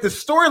great the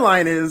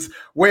storyline is,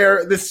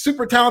 where this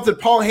super talented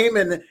Paul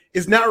Heyman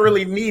is not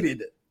really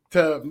needed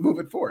to move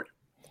it forward.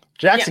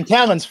 Jackson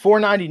Callan's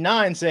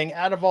 $4.99 saying,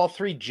 out of all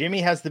three,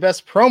 Jimmy has the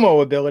best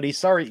promo ability.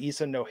 Sorry,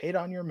 Issa, no hate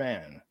on your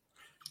man.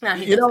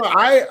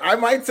 I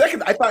might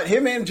second. I thought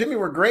him and Jimmy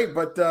were great,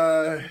 but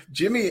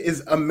Jimmy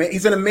is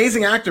he's an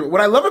amazing actor. What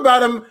I love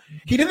about him,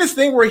 he did this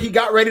thing where he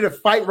got ready to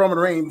fight Roman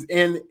Reigns,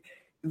 and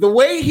the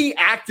way he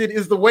acted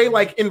is the way,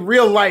 like, in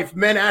real life,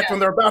 men act when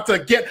they're about to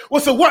get,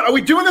 well, so what? Are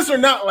we doing this or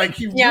not? Like,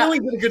 he really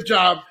did a good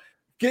job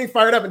getting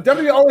fired up. And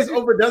WWE always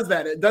overdoes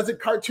that. It does it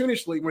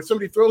cartoonishly when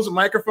somebody throws a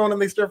microphone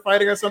and they start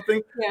fighting or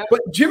something. Yeah. But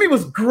Jimmy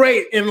was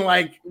great in,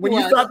 like, when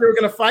you thought they were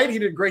going to fight, he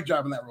did a great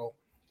job in that role.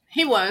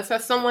 He was,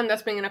 as someone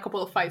that's been in a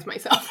couple of fights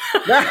myself.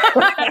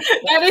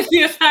 That is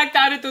the exact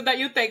attitude that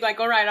you take. Like,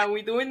 all right, are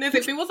we doing this?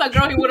 If he was a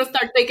girl, he would have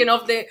started taking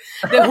off the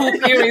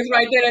hoop earrings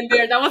right then and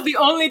there. That was the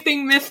only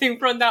thing missing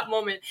from that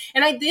moment.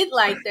 And I did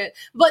like that.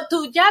 But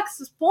to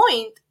Jack's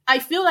point, I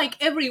feel like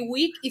every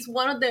week is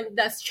one of them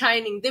that's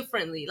shining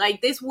differently.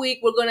 Like this week,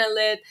 we're going to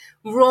let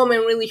Roman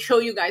really show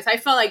you guys. I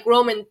felt like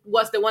Roman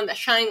was the one that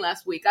shined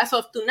last week. As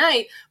of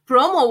tonight,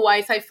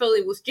 promo-wise, I felt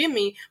it was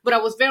Jimmy, but I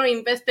was very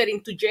invested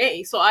into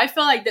Jay. So I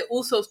felt like the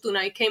Usos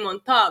tonight came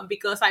on top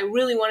because I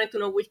really wanted to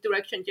know which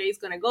direction Jay is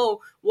going to go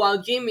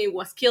while Jimmy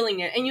was killing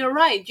it. And you're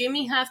right,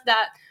 Jimmy has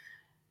that.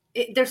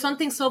 There's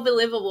something so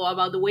believable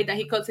about the way that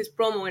he cuts his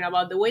promo and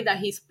about the way that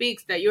he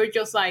speaks that you're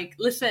just like,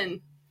 listen,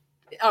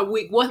 are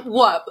we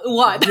what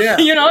yeah.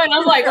 You know, and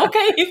I'm like,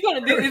 okay,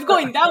 it's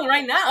going down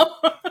right now.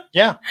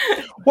 Yeah,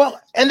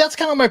 well, and that's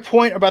kind of my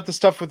point about the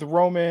stuff with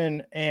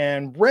Roman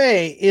and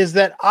Ray is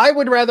that I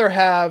would rather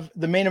have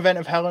the main event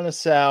of Hell in a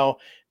Cell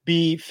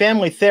be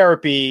family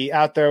therapy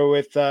out there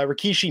with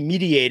Rikishi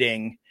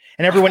mediating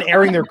and everyone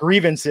airing their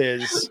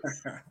grievances.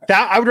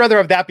 That I would rather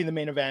have that be the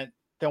main event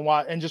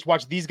than just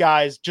watch these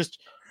guys just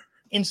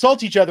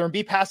insult each other and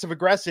be passive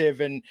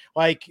aggressive and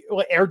like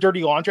air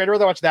dirty laundry. I'd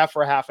rather watch that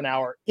for a half an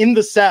hour in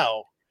the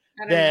cell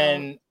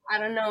than I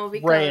don't know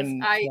because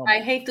I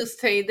hate to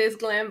say this,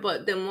 Glenn,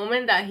 but the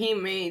moment that he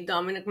made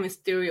Dominic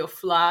Mysterio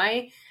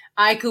fly,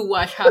 I could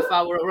watch half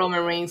hour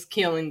Roman Reigns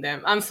killing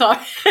them. I'm sorry.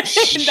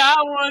 That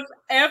was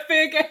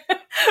epic.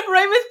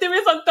 Rey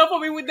Mysterio's on top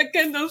of him with the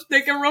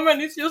candlestick and Roman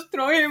is just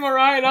throwing him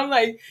around. I'm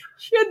like,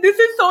 shit, this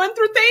is so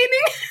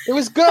entertaining. It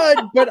was good,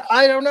 but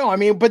I don't know. I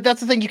mean, but that's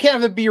the thing. You can't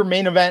have it be your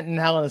main event in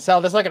Hell in a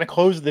Cell. That's not going to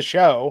close the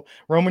show.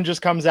 Roman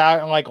just comes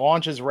out and like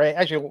launches Ray.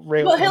 Actually,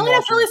 Ray. But Hell in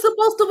a Cell is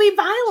supposed to be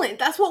violent.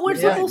 That's what we're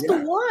supposed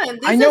to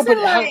want. This I know, but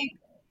I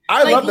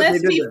love that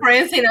let's be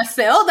friends in a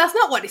cell. That's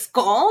not what it's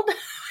called.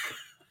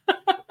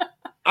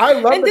 I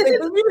love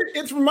it.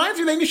 It reminds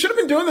me that you should have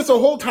been doing this the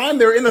whole time.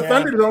 They're in the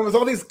Thunderdome with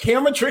all these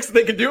camera tricks that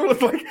they could do with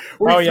like,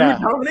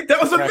 Dominic.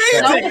 That was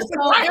amazing.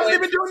 Why haven't they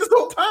been doing this the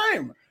whole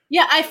time?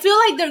 Yeah, I feel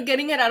like they're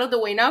getting it out of the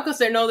way now because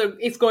they know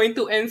it's going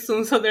to end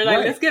soon. So they're like,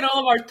 let's get all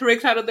of our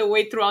tricks out of the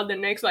way throughout the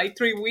next like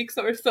 3 weeks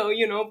or so,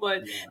 you know.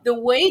 But the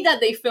way that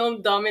they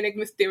filmed Dominic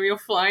Mysterio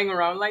flying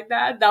around like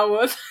that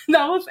was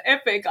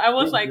epic. I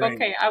was like, great.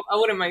 Okay, I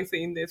wouldn't mind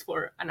seeing this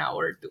for an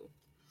hour or two.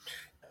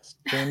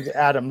 James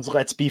Adams,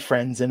 let's be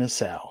friends in a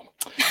cell.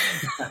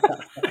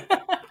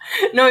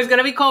 No, it's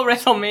gonna be called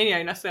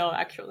WrestleMania in a cell,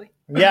 actually.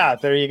 Yeah,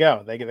 there you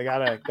go. They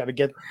gotta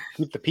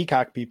keep the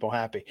Peacock people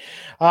happy.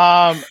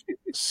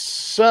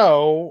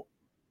 So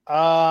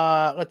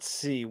let's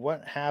see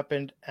what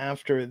happened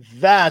after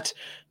that.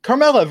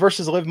 Carmella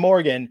versus Liv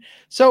Morgan.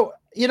 So,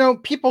 you know,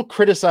 people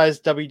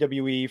criticize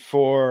WWE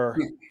for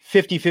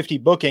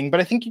 50-50 booking, but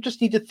I think you just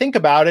need to think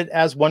about it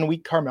as 1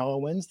 week Carmella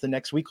wins, the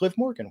next week Liv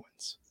Morgan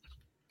wins.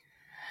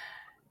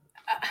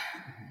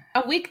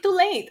 a week too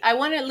late. I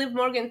wanted Liv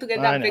Morgan to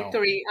get that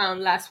victory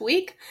last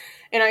week,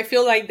 and I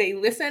feel like they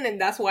listened, and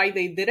that's why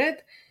they did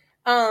it.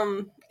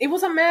 It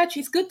was a match.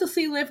 It's good to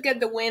see Liv get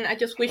the win. I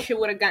just wish she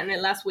would have gotten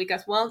it last week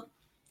as well.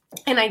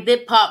 And I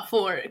did pop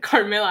for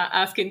Carmella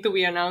asking to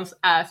be announced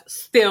as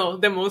still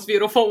the most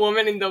beautiful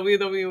woman in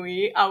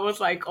WWE. I was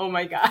like, oh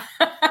my God.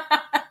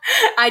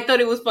 I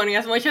thought it was funny.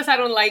 As much as I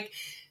don't like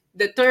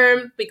the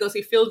term because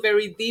it feels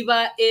very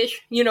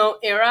diva-ish,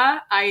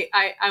 era,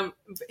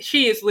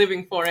 she is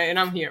living for it and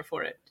I'm here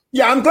for it.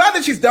 Yeah, I'm glad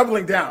that she's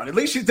doubling down. At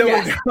least she's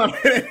doubling down.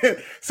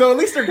 So at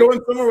least they're going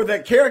somewhere with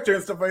that character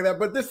and stuff like that.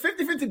 But this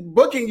 50-50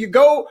 booking, you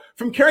go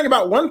from caring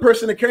about one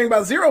person to caring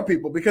about zero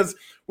people. Because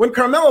when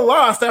Carmella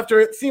lost, after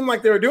it seemed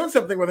like they were doing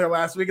something with her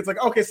last week, it's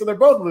like, okay, so they're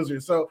both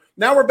losers. So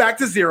now we're back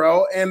to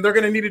zero, and they're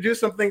going to need to do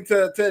something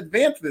to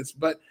advance this.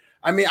 But,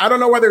 I mean, I don't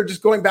know why they're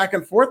just going back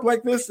and forth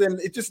like this. And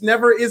it just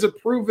never is a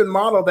proven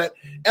model that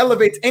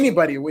elevates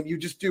anybody when you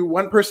just do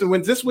one person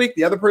wins this week,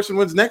 the other person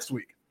wins next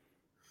week.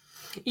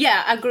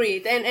 Yeah,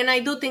 agreed. And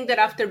I do think that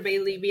after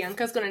Bayley,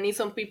 Bianca's going to need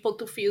some people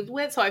to feud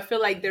with. So I feel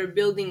like they're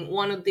building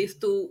one of these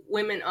two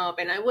women up.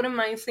 And I wouldn't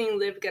mind seeing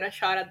Liv get a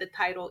shot at the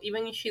title.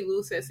 Even if she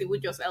loses, it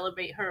would just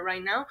elevate her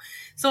right now.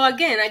 So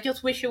again, I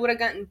just wish she would have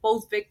gotten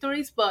both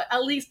victories. But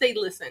at least they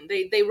listened.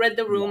 They read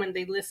the room and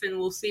they listened.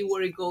 We'll see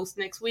where it goes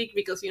next week.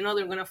 Because, they're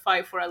going to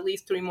fight for at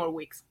least 3 more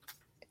weeks.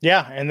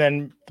 Yeah, and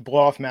then the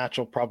blow-off match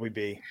will probably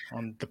be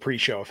on the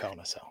pre-show of Hell in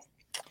a Cell.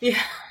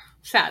 Yeah,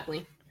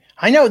 sadly.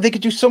 I know they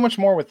could do so much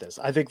more with this.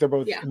 I think they're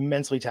both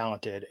immensely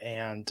talented,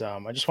 and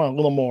I just want a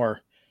little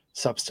more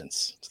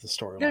substance to the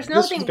story. There's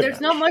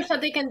not much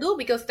that they can do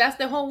because that's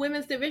the whole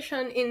women's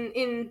division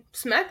in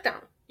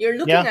SmackDown. You're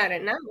looking at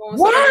it now.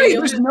 Why?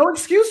 There's no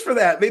excuse for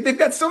that. They've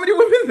got so many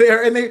women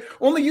there, and they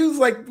only use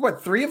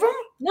 3 of them?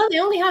 No, they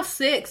only have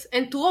 6,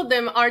 and 2 of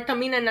them are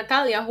Tamina and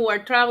Natalya, who are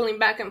traveling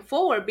back and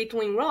forward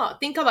between Raw.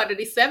 Think about it,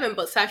 it's 7,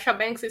 but Sasha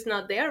Banks is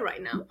not there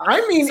right now.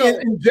 I mean,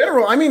 in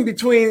general,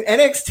 between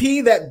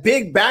NXT, that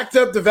big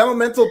backed-up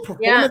developmental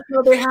performance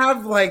they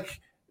have,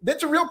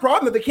 that's a real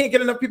problem that they can't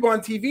get enough people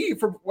on TV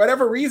for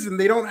whatever reason.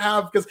 They don't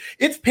have, because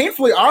it's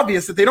painfully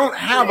obvious that they don't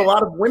have a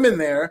lot of women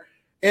there.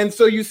 And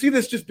so you see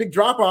this just big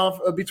drop-off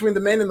between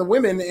the men and the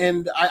women,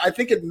 and I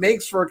think it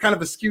makes for a kind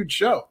of a skewed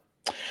show.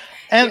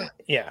 And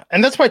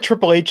and that's why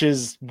Triple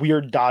H's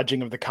weird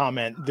dodging of the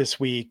comment this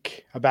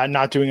week about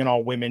not doing an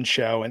all-women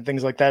show and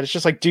things like that. It's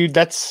just like, dude,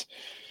 that's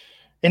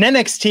in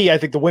NXT. I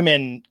think the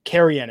women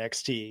carry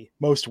NXT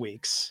most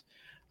weeks,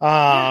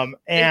 and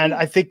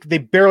I think they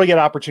barely get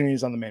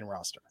opportunities on the main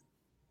roster.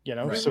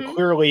 Right. So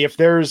clearly, if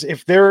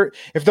they're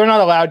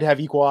not allowed to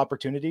have equal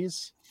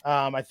opportunities.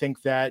 I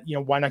think that,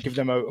 why not give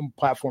them a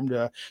platform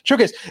to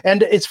showcase?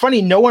 And it's funny,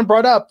 no one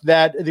brought up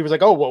that they was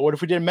like, oh, well, what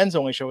if we did a men's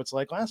only show? It's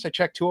like, last I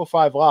checked,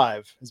 205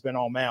 Live has been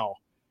all male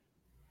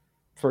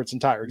for its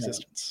entire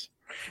existence.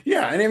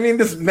 Yeah, and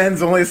this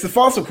men's only, it's the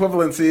false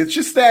equivalency. It's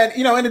just that,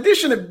 in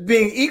addition to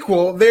being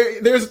equal,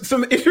 there's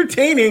some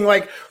entertaining,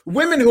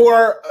 women who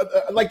are,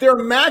 there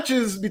are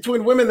matches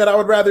between women that I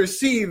would rather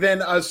see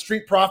than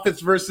Street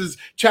Profits versus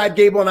Chad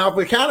Gable and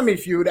Alpha Academy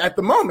feud at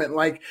the moment.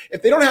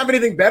 If they don't have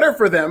anything better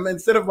for them,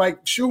 instead of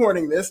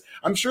shoehorning this,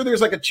 I'm sure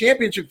there's a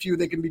championship feud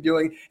they can be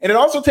doing. And it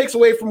also takes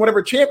away from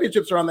whatever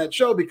championships are on that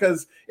show,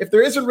 because if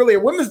there isn't really a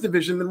women's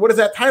division, then what does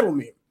that title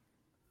mean?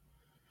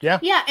 Yeah.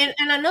 And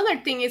another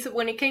thing is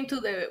when it came to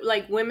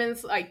the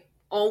women's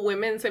all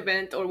women's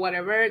event or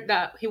whatever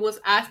that he was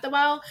asked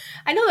about.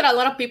 I know that a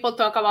lot of people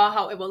talk about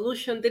how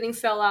Evolution didn't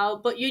sell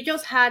out, but you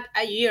just had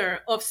a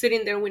year of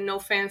sitting there with no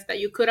fans that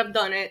you could have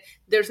done it.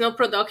 There's no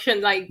production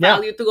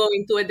value to go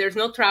into it. There's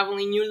no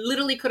traveling. You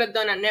literally could have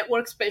done a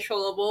network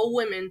special of all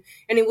women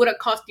and it would have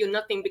cost you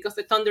nothing because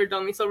the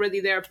Thunderdome is already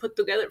there put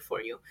together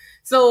for you.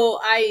 So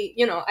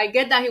I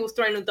get that he was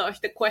trying to dodge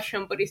the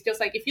question, but it's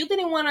just if you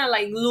didn't want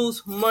to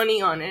lose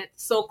money on it,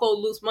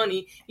 so-called lose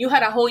money, you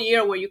had a whole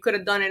year where you could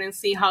have done it and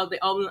see how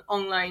the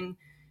online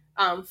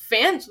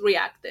fans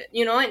reacted,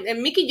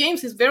 and Mickie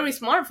James is very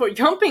smart for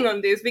jumping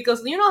on this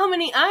because you know how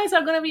many eyes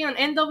are going to be on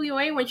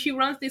NWA when she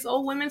runs this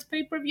all women's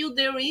pay-per-view.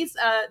 There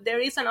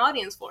is an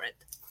audience for it.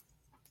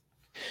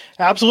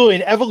 Absolutely.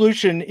 And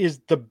Evolution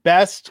is the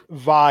best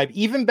vibe,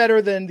 even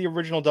better than the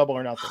original Double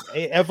or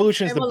Nothing.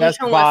 Evolution is the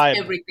best vibe.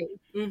 Everything.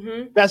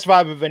 Mm-hmm. Best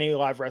vibe of any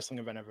live wrestling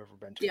event I've ever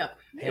been to. Yeah,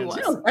 it was.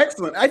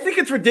 Excellent. I think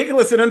it's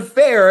ridiculous and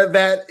unfair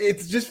that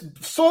it's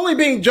just solely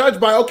being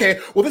judged by, okay,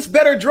 well, this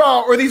better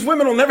draw or these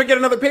women will never get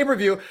another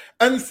pay-per-view,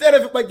 instead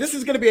of this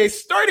is going to be a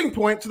starting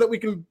point so that we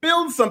can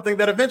build something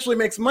that eventually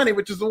makes money,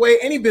 which is the way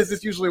any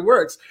business usually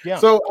works. Yeah.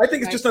 So I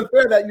think it's just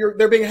unfair that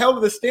they're being held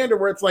to the standard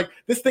where it's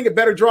this thing it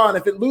better draw, and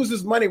if it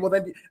loses money, well,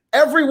 then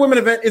every women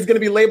event is going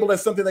to be labeled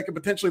as something that could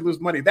potentially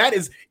lose money. That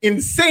is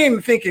insane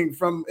thinking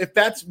if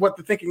that's what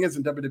the thinking is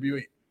in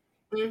WWE.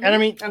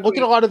 Mm-hmm. And look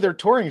at a lot of their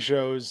touring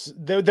shows.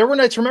 There were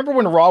nights. Remember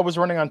when Raw was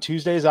running on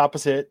Tuesdays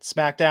opposite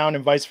SmackDown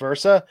and vice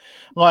versa?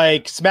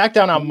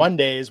 SmackDown on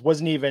Mondays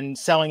wasn't even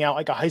selling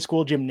out a high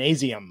school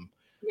gymnasium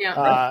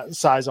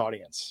size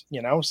audience,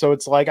 So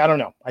it's like, I don't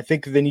know. I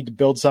think they need to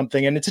build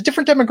something, and it's a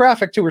different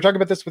demographic too. We're talking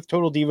about this with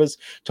Total Divas,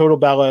 Total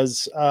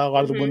Bellas, a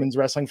lot of the women's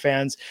wrestling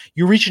fans.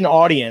 You reach an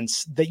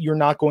audience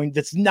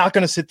that's not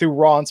going to sit through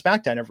Raw and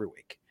SmackDown every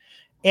week.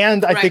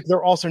 And I think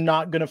they're also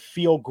not going to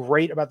feel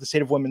great about the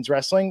state of women's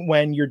wrestling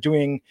when you're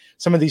doing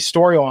some of these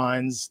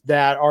storylines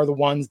that are the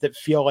ones that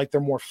feel like they're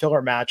more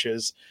filler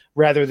matches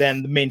rather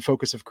than the main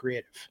focus of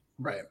creative.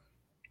 Right.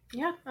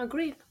 Yeah,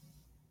 agreed.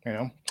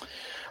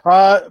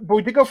 But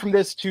we did go from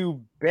this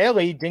to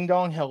Bayley Ding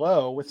Dong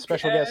Hello with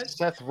special guest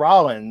Seth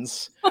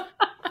Rollins.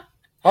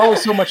 Oh,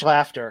 so much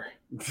laughter.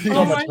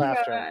 So much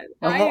laughter.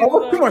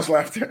 Too much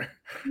laughter.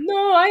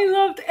 No, I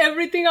loved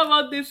everything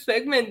about this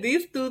segment.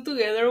 These two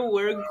together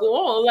were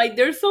gold. Like,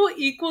 they're so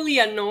equally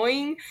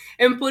annoying,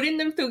 and putting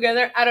them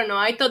together, I don't know.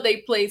 I thought they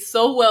played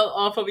so well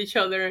off of each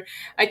other.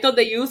 I thought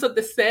the use of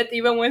the set,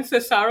 even when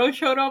Cesaro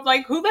showed up,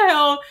 like, who the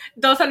hell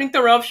does an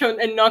interruption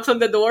and knocks on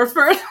the door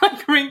first?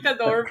 Like, ring the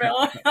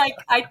doorbell. Like,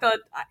 I thought,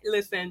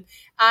 listen,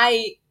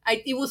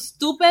 it was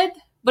stupid,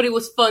 but it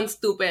was fun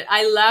stupid.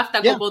 I laughed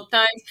a couple of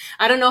times.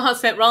 I don't know how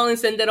Seth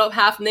Rollins ended up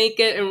half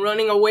naked and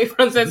running away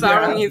from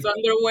Cesaro in his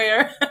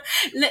underwear.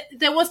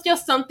 There was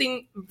just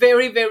something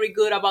very, very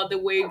good about the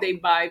way they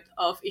vibed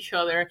off each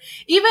other.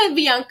 Even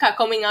Bianca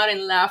coming out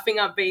and laughing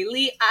at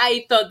Bayley,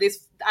 I thought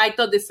this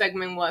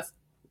segment was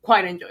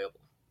quite enjoyable.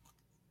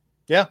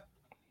 Yeah,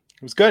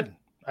 it was good.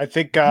 I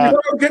think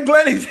good,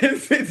 Glenn. It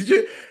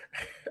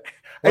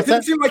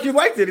didn't seem like you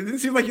liked it. It didn't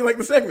seem like you liked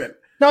the segment.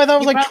 No, I thought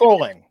it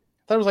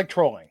was like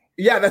trolling.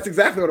 Yeah, that's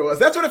exactly what it was.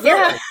 That's what it felt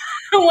like.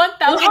 1,000%.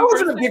 I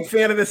wasn't a big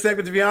fan of this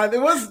segment, to be honest. There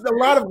was a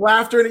lot of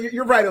laughter, and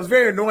you're right. It was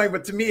very annoying,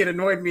 but to me, it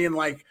annoyed me. And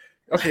like,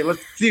 okay,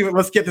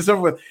 let's get this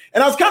over with.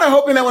 And I was kind of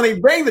hoping that when they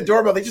rang the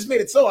doorbell, they just made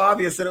it so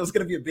obvious that it was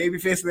going to be a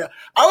babyface.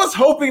 I was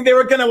hoping they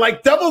were going to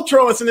like double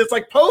troll us, and it's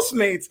like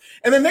Postmates,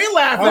 and then they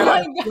laughed at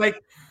us.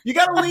 Like, you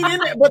got to lean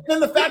in it. But then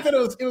the fact that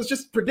it was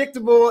just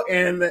predictable,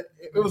 and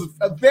it was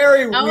a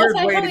very weird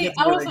way to get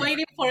to I was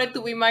waiting for it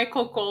to be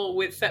Michael Cole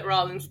with Seth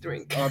Rollins'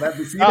 drink. Oh, that'd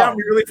be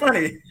really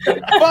funny.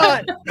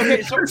 But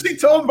okay, so she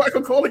told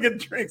Michael Cole to get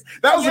drinks.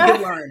 That was a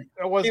good line.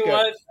 It was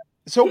good.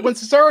 So when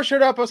Cesaro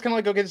showed up, I was kind of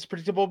like, okay, this is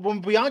predictable. But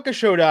when Bianca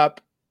showed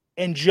up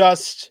and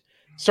just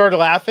started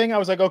laughing, I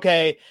was like,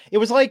 okay. It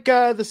was like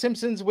The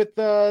Simpsons with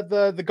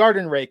the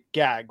garden rake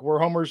gag where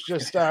Homer's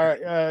just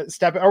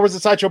stepping, or was it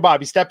Sideshow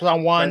Bob? He steps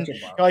on one,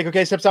 you're like,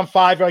 okay, steps on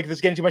 5, you're like, this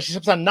is getting too much. He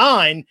steps on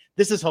 9,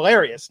 this is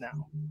hilarious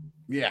now.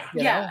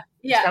 Yeah.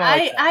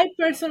 I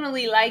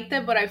personally liked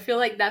it, but I feel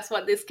like that's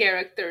what these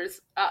characters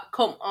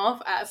come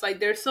off as. Like,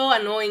 they're so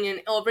annoying and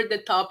over the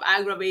top,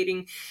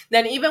 aggravating.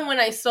 Then even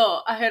when I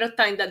saw ahead of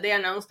time that they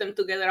announced them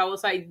together, I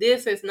was like,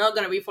 this is not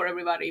gonna be for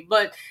everybody.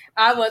 But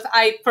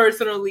I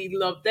personally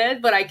loved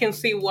it, but I can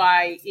see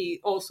why it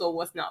also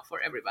was not for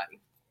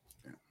everybody.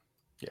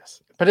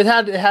 Yes, but it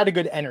had a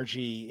good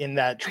energy in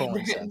that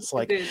trolling sense.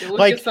 Like, there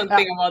was just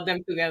something about them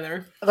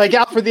together. Like,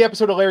 out for the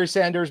episode of Larry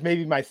Sanders,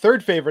 maybe my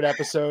third favorite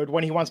episode,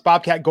 when he wants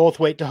Bobcat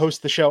Goldthwait to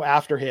host the show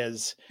after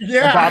his.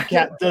 Yeah, and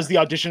Bobcat does the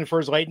audition for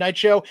his late night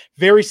show.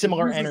 Very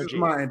similar energy.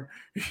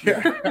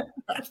 Yeah,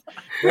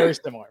 very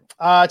similar.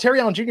 Terry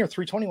Allen Jr.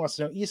 320 wants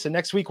to know, Issa,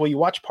 next week will you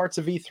watch parts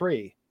of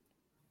E3?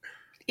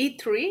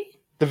 E3?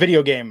 The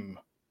video game.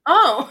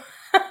 Oh,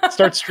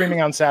 starts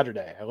streaming on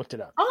Saturday. I looked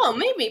it up. Oh,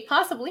 maybe,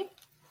 possibly.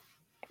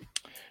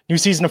 New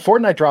season of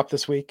Fortnite dropped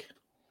this week.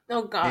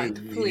 Oh, God,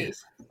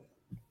 please.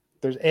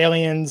 There's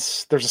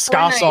aliens. There's a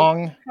ska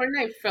song.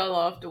 Fortnite fell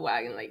off the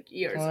wagon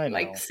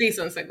like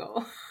seasons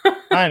ago.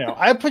 I know.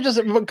 I put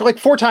just like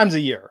 4 times a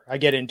year. I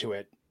get into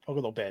it a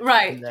little bit.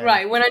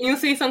 Right. When a new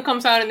season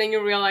comes out and then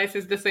you realize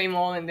it's the same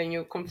old and then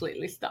you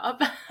completely stop.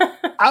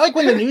 I like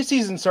when the new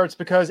season starts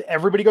because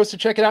everybody goes to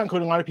check it out,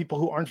 including a lot of people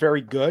who aren't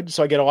very good.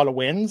 So I get a lot of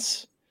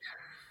wins.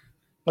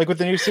 Like with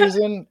the new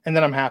season, and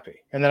then I'm happy.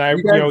 And then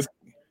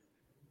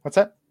what's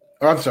that?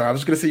 Oh, I'm sorry. I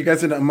was going to say, you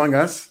guys in Among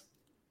Us?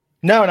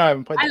 No, I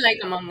haven't played it. I like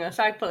Among Us.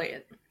 I play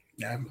it.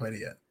 Yeah, I haven't played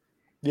it yet.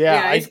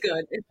 Yeah, it's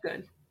good. It's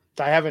good.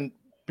 I haven't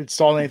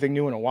installed anything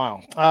new in a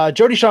while.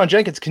 Jody Sean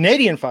Jenkins,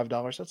 Canadian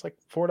 $5. That's like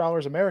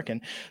 $4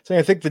 American. Saying,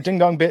 I think the ding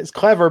dong bit is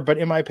clever, but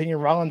in my opinion,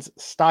 Rollins'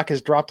 stock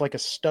has dropped like a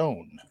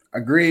stone.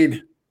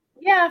 Agreed.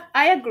 Yeah,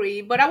 I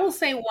agree. But I will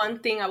say one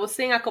thing. I was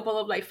seeing a couple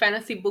of like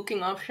fantasy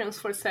booking options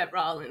for Seth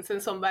Rollins,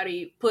 and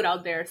somebody put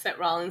out there Seth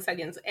Rollins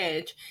against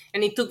Edge,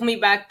 and it took me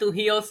back to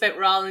heel Seth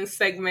Rollins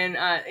segment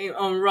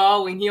on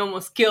Raw when he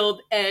almost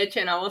killed Edge,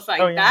 and I was like,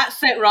 that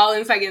Seth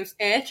Rollins against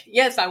Edge?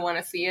 Yes, I want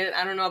to see it.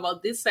 I don't know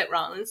about this Seth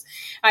Rollins,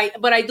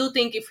 but I do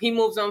think if he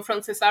moves on from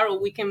Cesaro,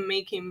 we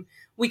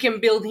can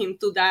build him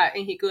to that,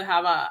 and he could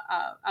have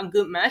a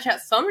good match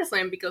at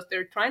SummerSlam because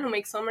they're trying to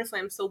make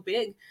SummerSlam so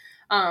big.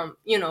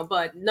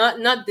 But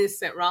not this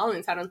Seth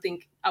Rollins. I don't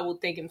think I would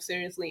take him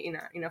seriously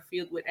in a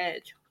feud with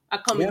Edge. a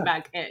coming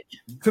back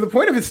Edge. To the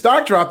point of his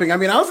stock dropping, I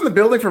mean, I was in the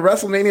building for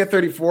WrestleMania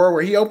 34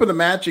 where he opened the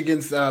match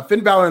against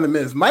Finn Balor and The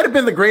Miz. Might have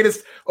been the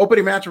greatest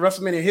opening match of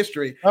WrestleMania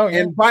history. Oh, yeah.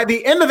 And by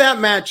the end of that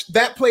match,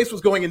 that place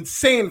was going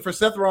insane for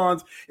Seth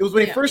Rollins. It was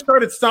when he first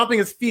started stomping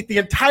his feet. The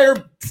entire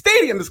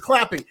stadium is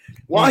clapping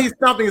while he's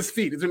stomping his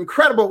feet. It's an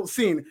incredible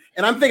scene.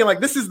 And I'm thinking, like,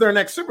 this is their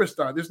next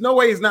superstar. There's no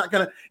way he's not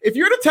going to – if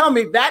you're to tell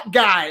me that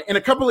guy in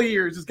a couple of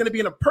years is going to be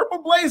in a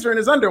purple blazer in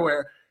his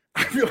underwear,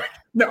 I feel like,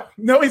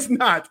 no, he's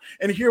not.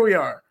 And here we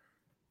are.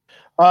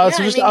 So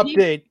just to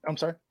update. I'm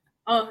sorry.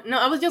 Oh, no,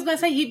 I was just going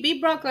to say he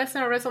beat Brock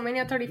Lesnar at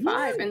WrestleMania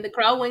 35, and the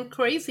crowd went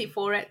crazy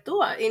for it,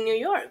 too, in New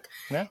York.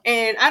 Yeah.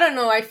 And I don't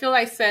know, I feel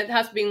like Seth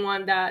has been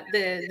one that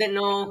the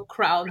no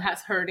crowd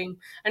has hurt him.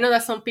 I know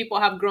that some people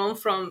have grown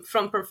from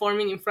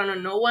performing in front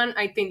of no one.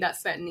 I think that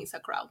Seth needs a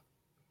crowd.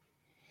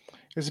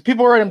 Because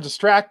people are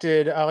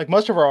distracted, like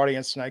most of our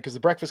audience tonight, because the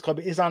Breakfast Club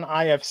is on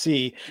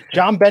IFC.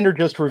 John Bender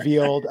just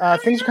revealed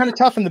things are kind of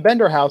tough in the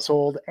Bender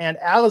household, and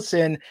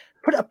Allison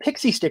put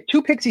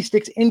two pixie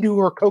sticks into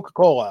her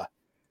Coca-Cola.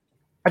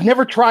 I've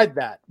never tried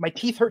that. My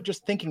teeth hurt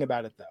just thinking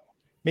about it, though.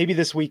 Maybe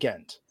this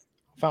weekend.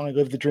 I'll finally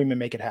live the dream and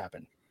make it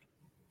happen.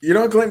 You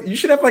know, Glenn, you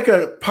should have like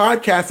a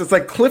podcast that's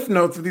like Cliff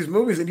Notes of these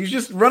movies, and you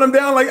just run them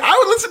down. Like, I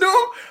would listen to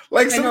them.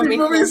 Like some of these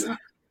movies.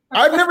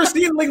 I've never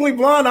seen Legally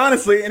Blonde,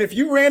 honestly. And if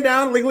you ran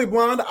down Legally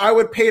Blonde, I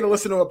would pay to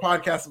listen to a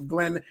podcast of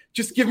Glenn.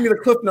 Just give me the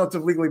Cliff Notes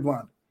of Legally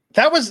Blonde.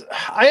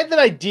 I had that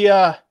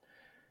idea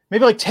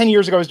maybe like 10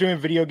 years ago. I was doing a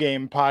video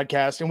game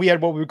podcast, and we had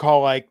what we would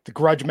call like the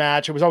grudge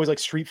match. It was always like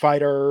Street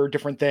Fighter,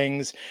 different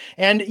things.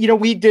 And,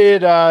 we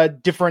did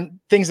different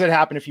things that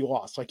happened if you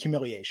lost, like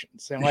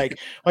humiliations. And like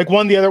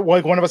one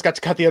of us got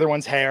to cut the other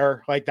one's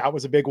hair. Like that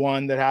was a big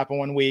one that happened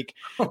one week.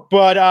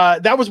 But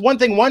that was one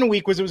thing one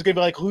week was it was going to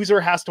be like loser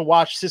has to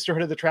watch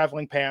Sisterhood of the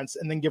Traveling Pants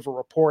and then give a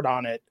report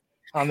on it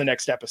on the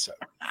next episode.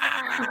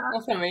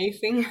 That's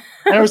amazing.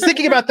 And I was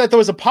thinking about that, though,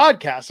 as a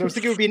podcast. I was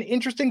thinking it would be an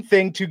interesting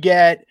thing to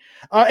get.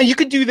 And you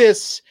could do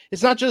this.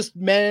 It's not just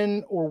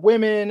men or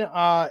women.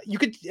 You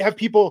could have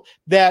people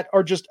that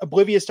are just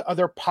oblivious to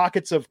other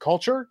pockets of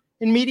culture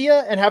in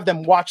media and have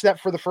them watch that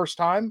for the first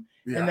time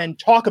and then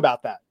talk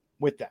about that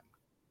with them.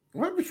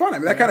 Well, that'd be fun. I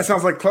mean, that kind of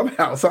sounds like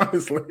Clubhouse,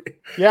 honestly.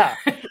 Yeah.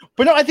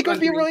 But no, I think it would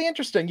be really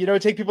interesting,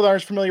 take people that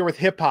aren't familiar with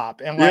hip hop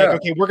and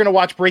okay, we're going to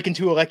watch Breakin'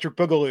 2 Electric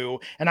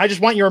Boogaloo. And I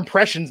just want your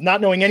impressions, not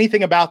knowing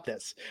anything about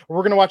this. Or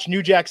we're going to watch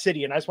New Jack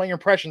City and I just want your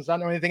impressions, not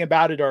knowing anything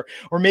about it. Or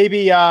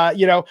maybe, I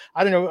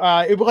don't know,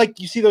 it would like,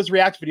 you see those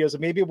React videos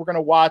and maybe we're going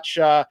to watch,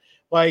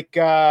 what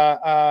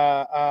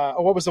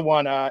was the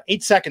one?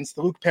 8 Seconds,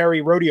 the Luke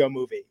Perry rodeo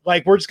movie.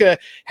 Like we're just going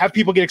to have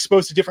people get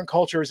exposed to different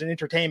cultures and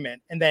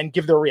entertainment and then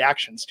give their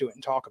reactions to it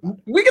and talk about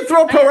it. We could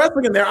throw pro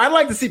wrestling in there. I'd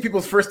like to see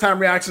people's first time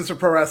reactions to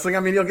pro wrestling.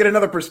 I mean, you'll get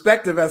another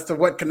perspective as to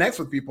what connects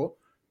with people.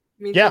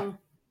 Yeah.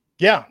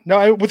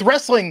 No, with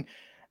wrestling,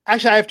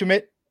 actually, I have to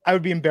admit, I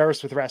would be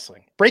embarrassed with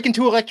wrestling. Breakin'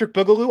 2 Electric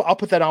Boogaloo, I'll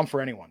put that on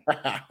for anyone.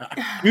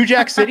 New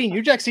Jack City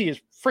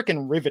is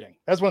freaking riveting.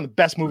 That's one of the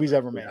best movies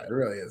ever made. Yeah, it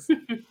really is.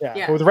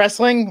 Yeah. But with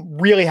wrestling,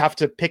 really have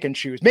to pick and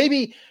choose.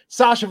 Maybe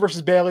Sasha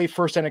versus Bayley,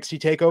 first NXT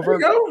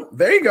TakeOver.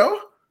 There you go.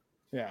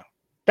 Yeah.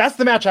 That's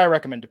the match I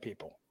recommend to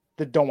people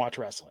that don't watch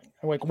wrestling.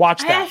 Like,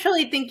 watch that. I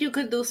actually think you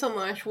could do so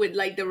much with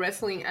like the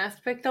wrestling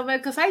aspect of it,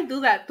 because I do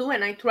that too,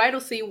 and I try to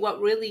see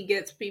what really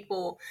gets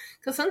people.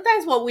 Because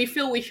sometimes what we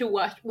feel we should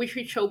watch, we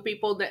should show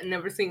people that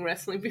never seen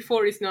wrestling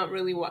before is not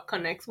really what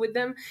connects with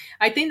them.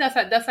 I think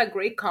that's a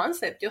great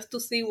concept, just to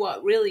see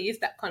what really is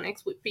that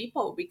connects with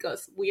people,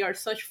 because we are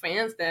such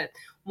fans that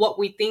what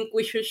we think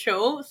we should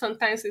show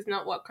sometimes is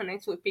not what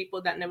connects with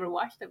people that never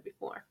watched it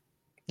before.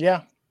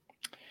 Yeah,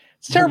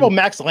 it's terrible.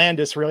 Max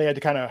Landis really had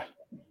to kind of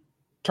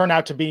turn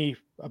out to be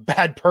a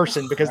bad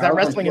person because that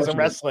wrestling isn't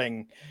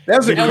wrestling.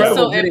 That's incredible.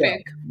 So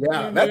epic.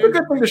 Yeah, that's a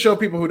good thing to show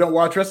people who don't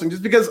watch wrestling,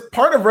 just because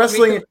part of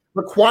wrestling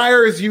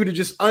requires you to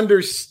just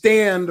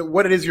understand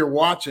what it is you're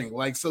watching,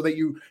 like so that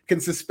you can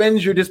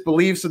suspend your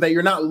disbelief, so that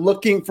you're not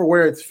looking for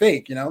where it's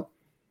fake, Yeah.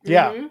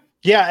 Mm-hmm.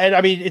 Yeah, and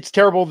I mean, it's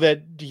terrible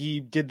that he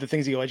did the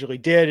things he allegedly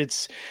did.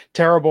 It's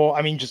terrible.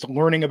 I mean, just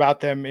learning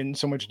about them in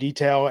so much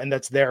detail, and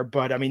that's there.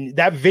 But I mean,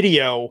 that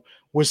video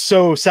was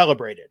so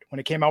celebrated when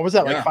it came out. Was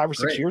that like 5 or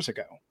 6 years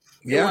ago?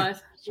 Yeah.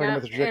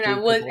 And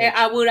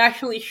I would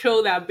actually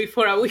show that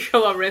before I would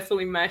show a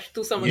wrestling match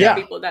to some of the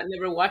people that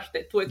never watched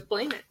it to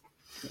explain it.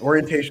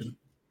 Orientation.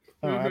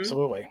 Oh,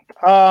 absolutely.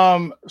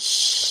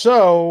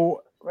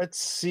 So let's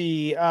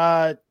see.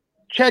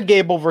 Chad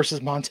Gable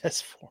versus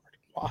Montez Ford.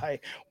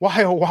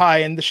 Why?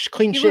 And the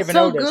clean shaven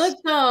Otis. It was so good,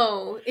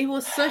 though. It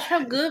was such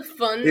a good,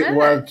 fun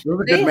match. It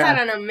was a good match.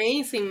 Had an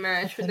amazing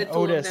match. The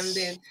two of them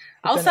did.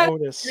 Outside of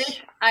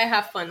this, I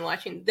have fun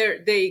watching.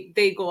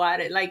 They go at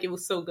it like it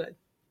was so good.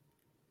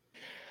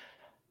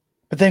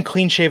 But then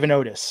clean shaven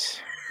Otis,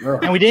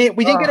 and we didn't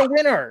get a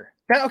winner.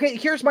 Okay,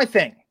 here's my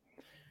thing.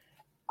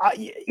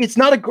 It's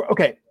not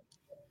okay.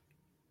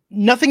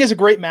 Nothing is a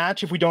great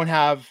match if we don't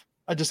have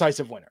a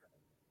decisive winner.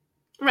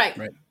 Right.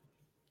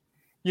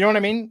 You know what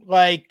I mean?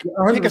 Like,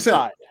 100%. Pick a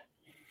side.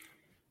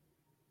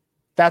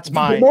 That's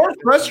The more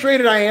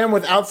frustrated I am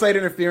with outside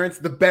interference,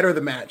 the better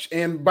the match.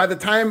 And by the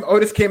time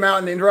Otis came out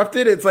and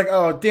interrupted, it's like,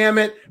 oh, damn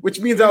it, which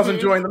means I was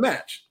enjoying the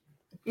match.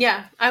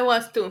 Yeah, I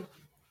was too.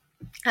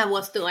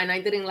 And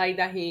I didn't like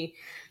that he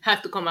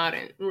had to come out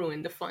and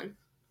ruin the fun.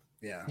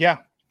 Yeah.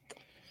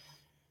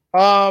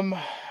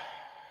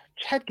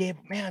 Chad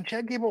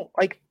Gable,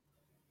 like,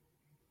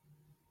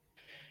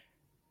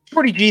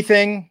 Shorty G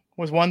thing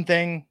was one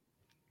thing.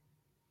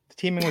 The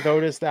teaming with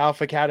Otis, the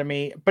Alpha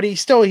Academy, but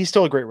he's still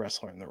a great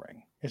wrestler in the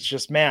ring. It's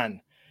just, man,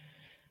 I'm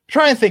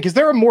trying to think, is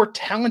there a more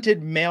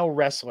talented male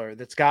wrestler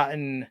that's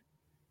gotten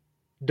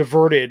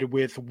diverted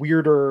with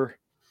weirder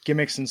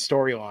gimmicks and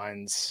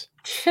storylines?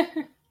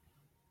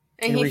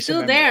 And he's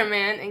still there,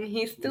 man. And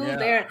he's still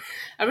there.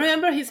 I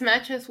remember his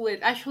matches with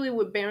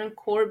Baron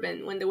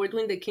Corbin when they were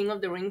doing the King of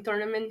the Ring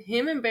tournament.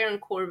 Him and Baron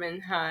Corbin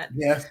had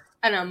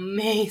an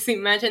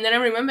amazing match. And then I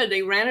remember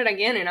they ran it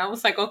again. And I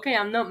was like, okay,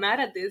 I'm not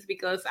mad at this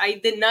because I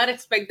did not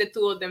expect the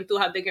two of them to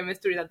have the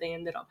chemistry that they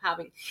ended up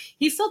having.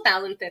 He's so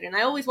talented. And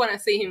I always want to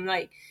see him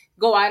like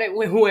go at it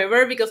with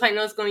whoever because I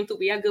know it's going to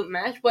be a good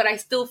match. But I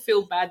still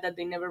feel bad that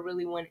they never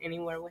really went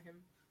anywhere with him.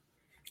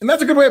 And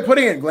that's a good way of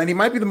putting it, Glenn. He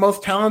might be the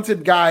most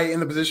talented guy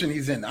in the position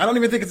he's in. I don't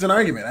even think it's an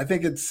argument. I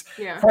think it's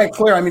quite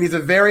clear. I mean, he's a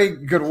very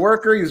good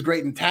worker. He was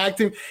great in tag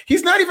team.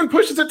 He's not even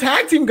pushed as a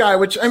tag team guy,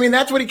 which, I mean,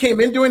 that's what he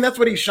came in doing. That's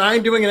what he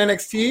shined doing in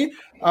NXT.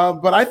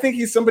 But I think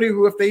he's somebody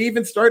who, if they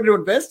even started to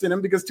invest in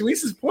him, because to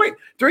Isa's point,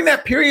 during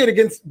that period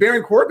against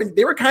Baron Corbin,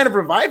 they were kind of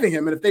reviving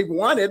him. And if they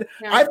wanted,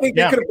 I think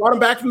they could have brought him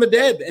back from the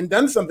dead and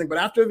done something. But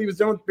after he was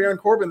done with Baron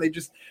Corbin, they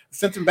just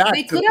sent him back.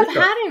 They could have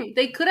had him.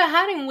 They could have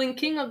had him win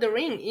King of the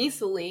Ring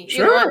easily.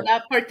 You know, at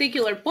that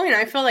particular point,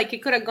 I felt like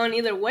it could have gone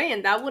either way,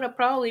 and that would have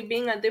probably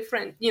been a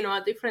different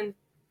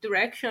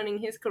direction in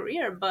his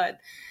career. But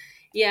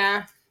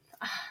yeah,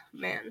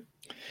 man.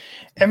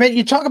 I mean,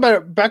 you talk about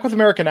it back with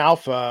American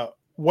Alpha.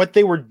 What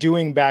they were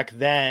doing back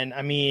then,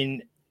 I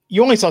mean,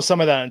 you only saw some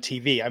of that on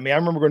TV. I mean, I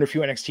remember going to a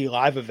few NXT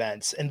live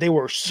events, and they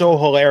were so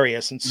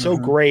hilarious and so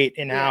great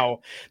in how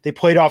they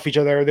played off each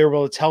other. They were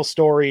able to tell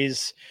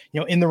stories,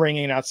 in the ring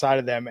and outside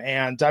of them.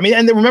 And I mean,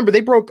 and remember,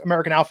 they broke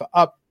American Alpha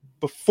up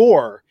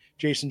before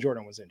Jason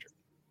Jordan was injured.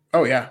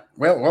 Oh yeah,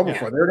 well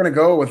before. They were going to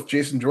go with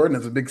Jason Jordan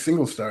as a big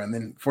single star, and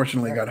then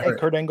fortunately got hurt.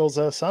 Kurt Angle's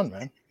son,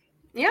 man.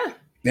 Yeah.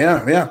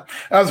 Yeah. That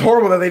was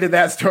horrible that they did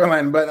that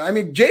storyline. But I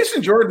mean,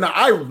 Jason Jordan,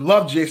 I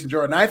love Jason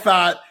Jordan. I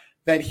thought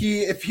that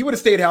if he would have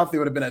stayed healthy,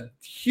 would have been a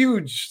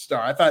huge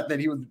star. I thought that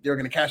they were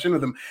going to cash in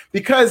with him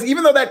because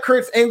even though that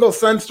Kurt Angle's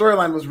son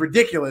storyline was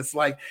ridiculous,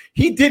 like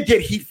he did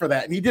get heat for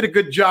that, and he did a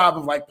good job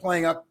of like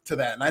playing up to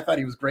that. And I thought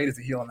he was great as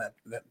a heel on that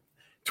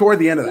toward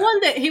the end of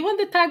that. He won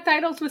the tag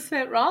titles with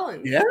Seth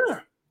Rollins.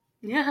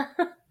 Yeah.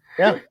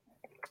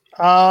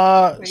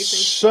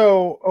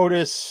 So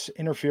Otis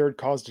interfered,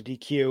 caused a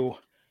DQ.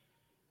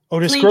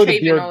 Otis, grow the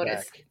beard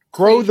back.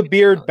 Grow the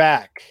beard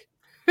back.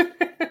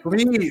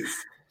 Please.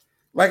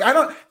 Like,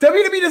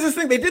 WWE does this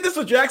thing. They did this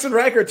with Jackson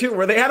Riker, too,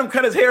 where they had him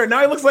cut his hair, and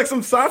now he looks like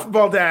some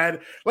softball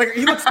dad. Like,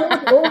 he looks so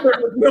much older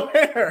with no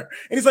hair.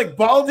 And he's, like,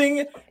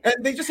 balding, and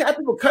they just have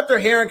people cut their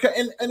hair.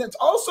 And it's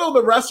also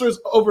the wrestlers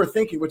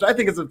overthinking, which I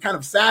think is a kind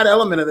of sad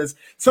element of this.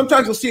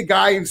 Sometimes you'll see a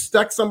guy who's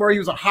stuck somewhere. He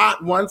was a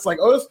hot once, like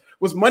Otis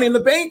was Money in the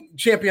Bank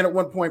champion at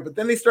one point, but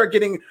then they start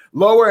getting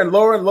lower and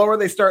lower and lower.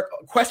 They start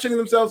questioning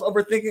themselves,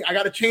 overthinking, I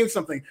got to change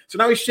something. So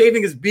now he's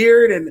shaving his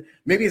beard, and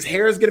maybe his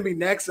hair is going to be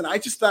next. And I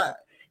just thought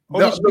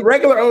the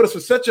regular Otis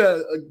was such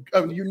a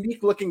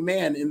unique-looking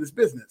man in this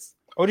business.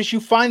 Otis,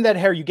 you find that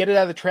hair, you get it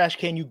out of the trash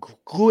can, you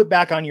glue it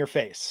back on your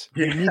face.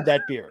 You need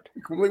that beard.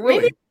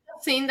 Maybe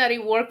I've seen that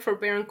it worked for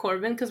Baron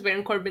Corbin because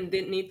Baron Corbin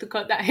didn't need to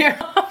cut that hair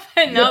off.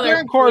 And now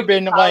Baron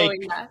Corbin,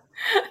 Baron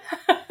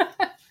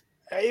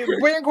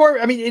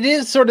Corbin, I mean, it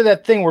is sort of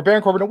that thing where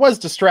Baron Corbin, it was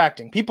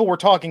distracting. People were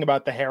talking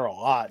about the hair a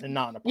lot and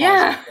not in a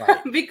positive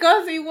way.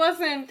 Because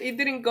it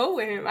didn't go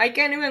with him. I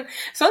can't even,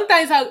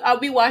 sometimes I'll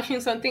be watching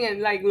something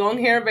and like long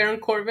hair Baron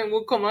Corbin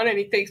will come on and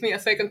it takes me a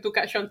second to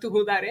catch on to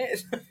who that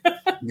is.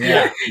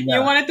 You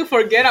wanted to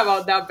forget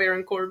about that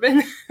Baron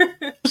Corbin.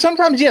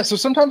 Sometimes a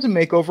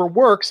makeover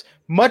works,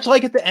 much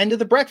like at the end of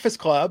The Breakfast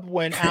Club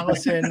when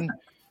Allison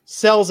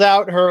sells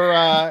out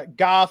her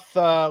goth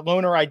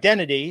loner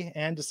identity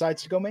and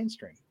decides to go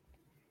mainstream.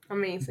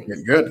 Amazing.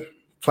 Good.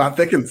 Plot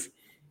thickens.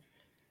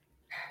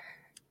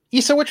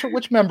 Isa,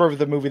 which member of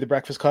the movie The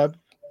Breakfast Club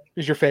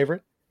is your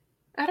favorite?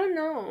 I don't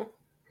know.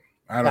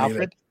 I don't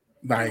Alfred?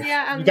 Nice.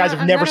 Yeah, you guys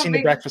have never seen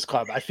The Breakfast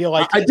Club. I feel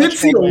like I did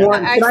see the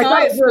one. I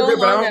thought it was good,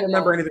 but I don't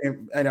remember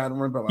anything. I don't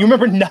remember. You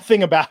remember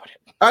nothing about it.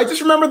 I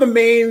just remember the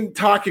main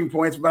talking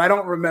points, but I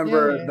don't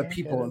remember the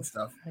people and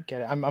stuff. I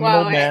get it. I'm an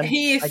old man.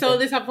 He is so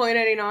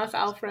disappointed in us,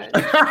 Alfred.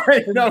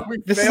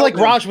 This is like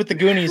Raj with the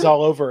Goonies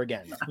all over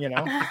again.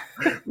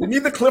 We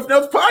need the Cliff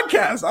Notes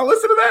podcast. I'll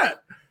listen to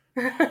that.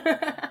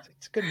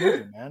 It's a good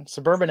movie, man.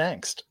 Suburban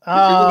Angst.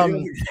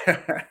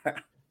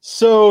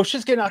 So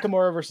Shinsuke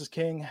Nakamura versus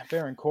King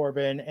Baron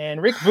Corbin,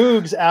 and Rick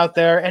Boogs out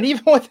there, and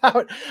even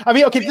without,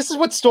 this is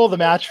what stole the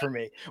match for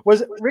me,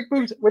 was Rick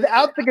Boogs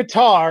without the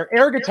guitar,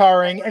 air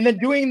guitaring, and then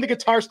doing the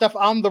guitar stuff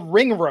on the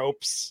ring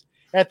ropes.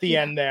 at the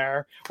end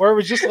there, where it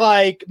was just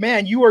like,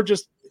 man, you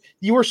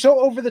were so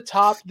over the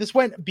top. This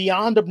went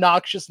beyond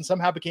obnoxious and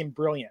somehow became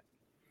brilliant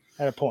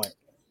at a point.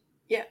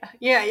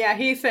 Yeah.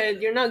 He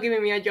said, "You're not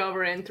giving me a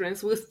jobber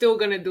entrance. We're still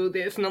gonna do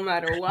this no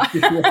matter what."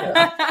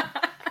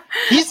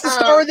 He's the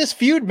star of this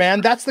feud,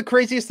 man. That's the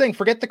craziest thing.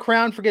 Forget the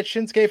crown, forget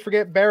Shinsuke,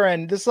 forget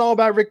Baron. This is all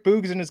about Rick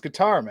Boogs and his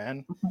guitar,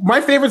 man.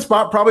 My favorite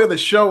spot probably of the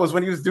show was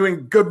when he was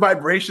doing Good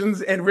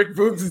Vibrations and Rick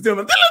Boogs is doing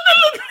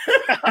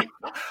the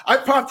I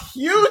popped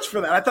huge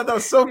for that. I thought that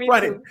was so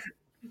funny.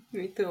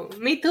 Me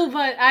too,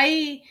 but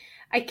I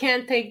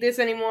can't take this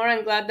anymore.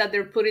 I'm glad that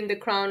they're putting the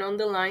crown on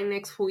the line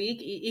next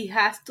week. It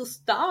has to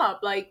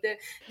stop. Like,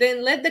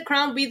 then let the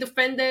crown be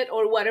defended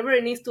or whatever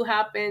it needs to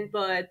happen.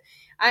 But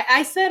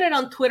I said it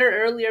on Twitter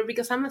earlier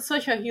because I'm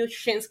such a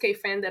huge Shinsuke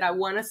fan that I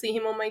want to see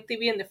him on my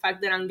TV, and the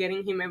fact that I'm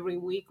getting him every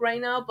week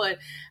right now, but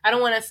I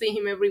don't want to see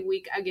him every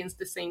week against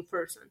the same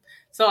person.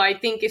 So I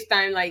think it's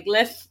time, like,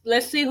 let's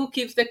see who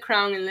keeps the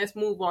crown and let's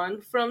move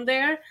on from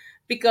there.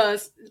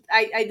 Because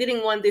I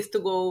didn't want this to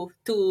go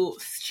to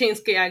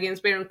Shinsuke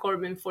against Baron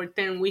Corbin for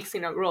 10 weeks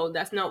in a row.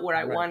 That's not where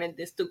I wanted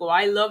this to go.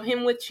 I love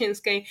him with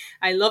Shinsuke.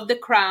 I love the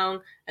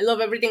crown. I love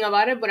everything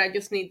about it, but I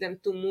just need them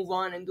to move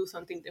on and do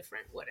something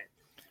different with it.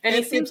 And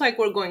it seems like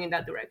we're going in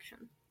that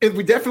direction.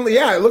 We definitely,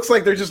 it looks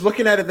like they're just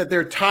looking at it that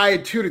they're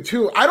tied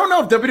 2-2. I don't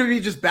know if WWE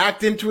just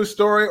backed into a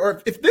story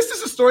or if this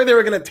is a story they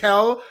were going to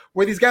tell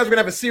where these guys were going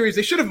to have a series.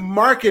 They should have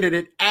marketed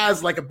it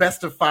as like a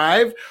best of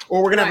 5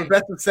 or we're going to have a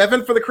best of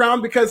 7 for the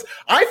crown, because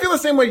I feel the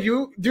same way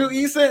you do,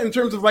 Issa, in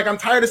terms of like, I'm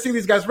tired of seeing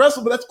these guys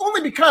wrestle, but that's only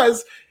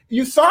because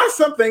you saw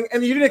something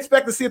and you didn't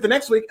expect to see it the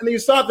next week. And then you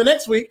saw it the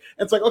next week.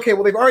 And it's like, okay,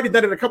 well, they've already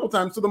done it a couple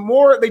times. So the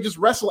more they just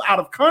wrestle out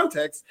of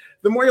context,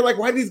 the more you're like,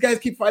 why do these guys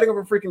keep fighting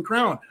over a freaking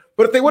crown?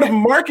 But if they would have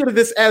marketed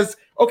this as,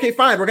 okay,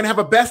 fine, we're going to have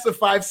a best of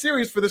 5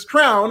 series for this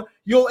crown,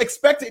 you'll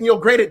expect it and you'll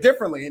grade it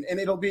differently. And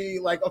it'll be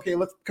like, okay,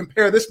 let's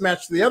compare this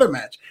match to the other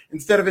match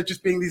instead of it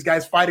just being these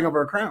guys fighting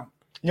over a crown.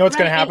 You know what's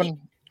going to happen?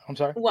 I'm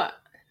sorry. What?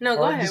 No,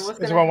 go ahead. This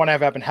is what I want to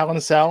have happen. Hell in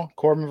a Cell,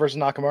 Corbin versus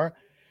Nakamura.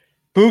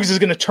 Boogs is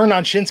going to turn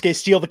on Shinsuke,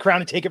 steal the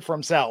crown, and take it for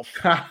himself.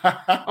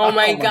 Oh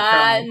my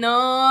God,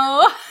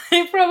 no.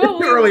 He probably it's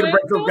too early to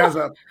break those guys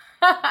up.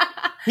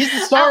 He's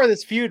the star of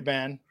this feud,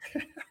 man.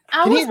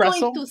 Can he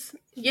wrestle?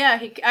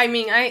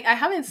 I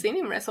haven't seen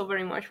him wrestle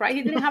very much, right?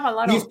 He didn't have a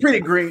lot He's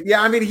pretty great.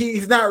 Yeah, I mean,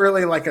 he's not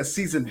really like a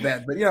seasoned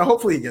vet, but,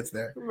 hopefully he gets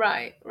there.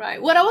 Right.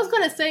 What I was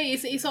going to say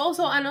is it's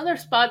also another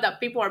spot that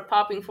people are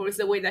popping for is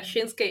the way that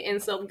Shinsuke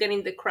ends up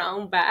getting the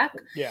crown back.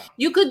 Yeah.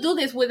 You could do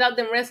this without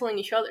them wrestling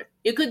each other.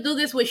 You could do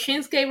this with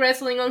Shinsuke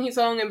wrestling on his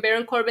own and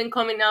Baron Corbin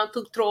coming out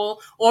to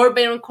troll, or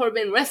Baron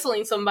Corbin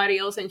wrestling somebody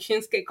else and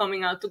Shinsuke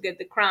coming out to get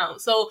the crown.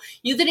 So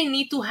you didn't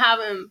need to have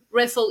them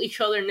wrestle each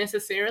other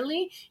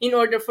necessarily in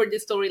order for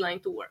this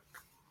storyline to work.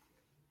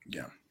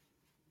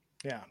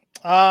 Yeah.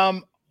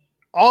 All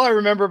I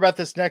remember about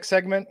this next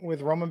segment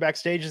with Roman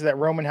backstage is that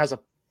Roman has a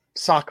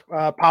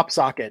pop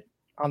socket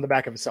on the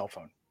back of his cell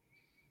phone.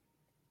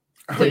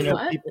 Wait,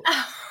 what?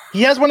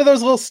 He has one of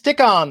those little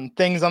stick-on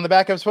things on the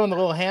back of his phone, the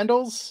little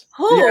handles.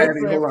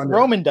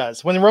 Roman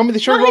does. When Roman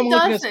looking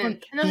at his phone,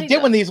 he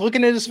did when he's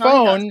looking at his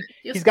phone.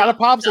 He's got a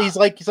pop. He's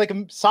like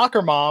a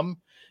soccer mom.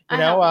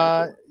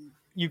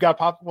 You got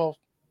pop. Well,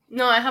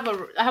 no, I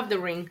have the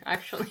ring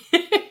actually.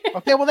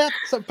 Okay, well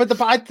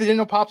I didn't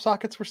know pop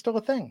sockets were still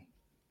a thing.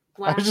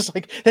 Wow. I was just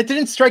like, that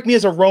didn't strike me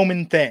as a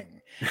Roman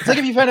thing. It's like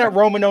if you found out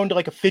Roman owned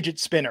like a fidget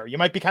spinner, you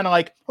might be kind of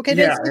like, okay,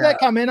 didn't see that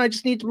come in. I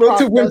just need to. A little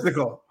too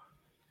whimsical.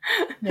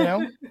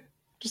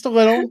 Just a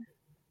little.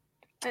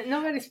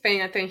 Nobody's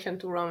paying attention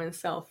to Roman's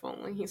cell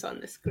phone when he's on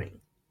the screen.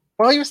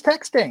 Well, he was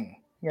texting,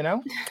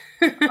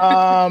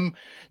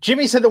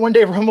 Jimmy said that one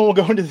day Roman will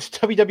go into the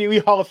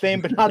WWE Hall of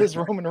Fame, but not as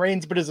Roman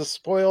Reigns, but as a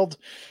spoiled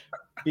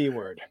B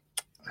word.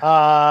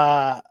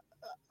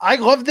 I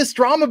love this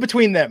drama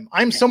between them.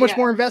 I'm so much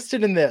more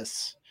invested in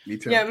this. Me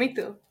too. Yeah, me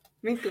too.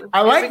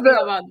 I like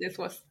about this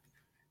was.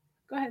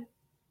 Go ahead.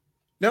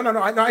 No.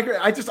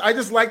 I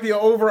just like the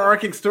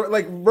overarching story.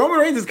 Like Roman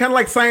Reigns is kind of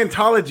like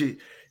Scientology.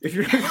 If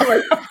you're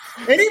like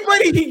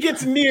anybody he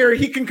gets near,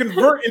 he can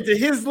convert into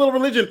his little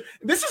religion.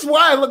 This is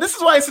why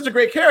he's such a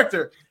great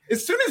character.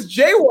 As soon as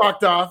Jay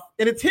walked off,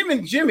 and it's him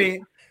and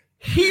Jimmy,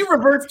 he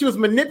reverts to his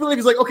manipulative.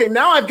 He's like, okay,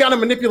 now I've got to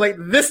manipulate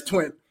this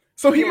twin.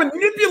 So he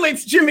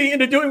manipulates Jimmy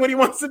into doing what he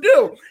wants to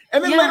do.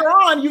 And then later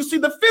on, you see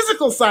the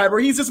physical side where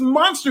he's this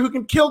monster who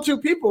can kill 2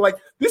 people. Like,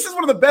 this is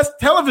one of the best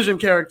television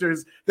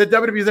characters that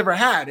WWE's ever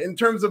had in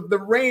terms of the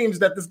range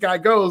that this guy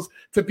goes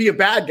to be a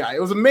bad guy.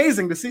 It was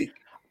amazing to see.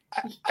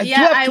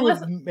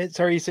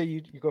 Sorry, you say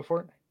you go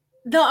for it?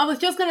 No, I was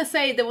just going to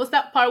say, there was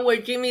that part where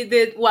Jimmy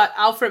did what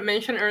Alfred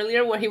mentioned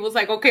earlier, where he was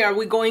like, okay, are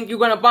we going, you're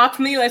going to box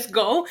me? Let's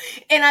go.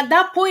 And at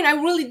that point, I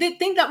really did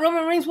think that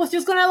Roman Reigns was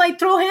just going to like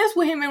throw hands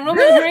with him. And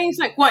Roman Reigns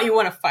like, what, you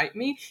want to fight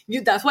me?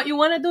 That's what you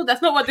want to do?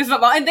 That's not what this is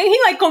about. And then he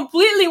like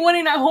completely went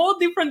in a whole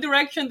different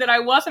direction that I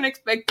wasn't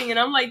expecting. And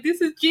I'm like,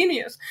 this is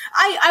genius.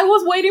 I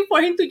was waiting for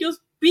him to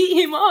just beat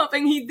him up,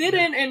 and he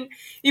didn't. And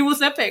it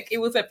was epic.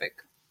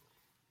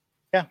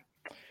 Yeah.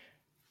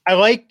 I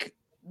like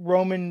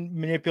Roman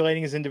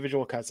manipulating his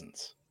individual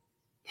cousins.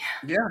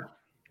 Yeah.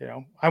 You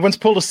know, I once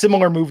pulled a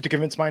similar move to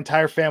convince my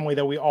entire family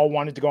that we all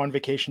wanted to go on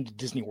vacation to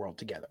Disney World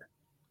together.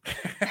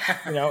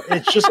 You know,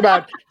 it's just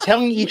about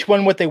telling each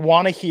one what they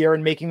want to hear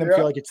and making them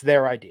feel like it's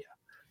their idea.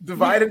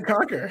 Divide and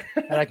conquer.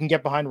 And I can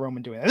get behind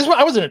Roman doing that. This is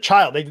I wasn't a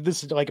child. They did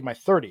this like in my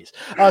 30s.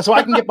 So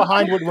I can get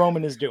behind what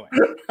Roman is doing.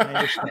 I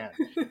understand.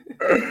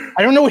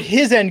 I don't know what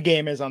his end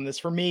game is on this.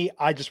 For me,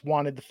 I just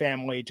wanted the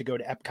family to go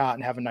to Epcot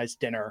and have a nice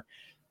dinner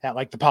at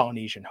like the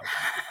Polynesian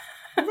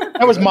Hotel.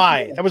 That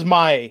was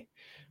my,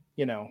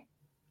 you know,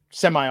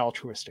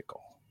 semi-altruistic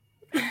goal.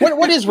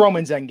 What is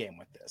Roman's end game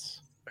with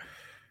this?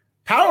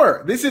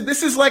 Power. This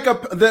is like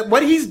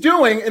what he's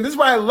doing, and this is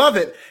why I love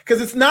it,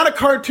 because it's not a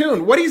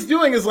cartoon. What he's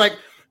doing is like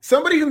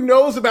somebody who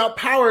knows about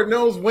power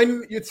knows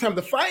when it's time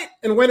to fight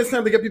and when it's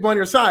time to get people on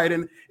your side.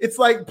 And it's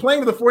like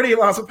playing the 48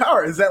 laws of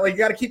power. Is that like you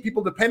got to keep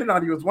people dependent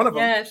on you as one of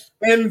them. Yes.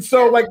 And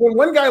so like when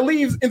one guy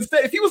leaves,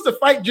 instead, if he was to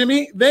fight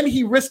Jimmy, then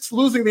he risks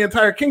losing the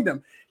entire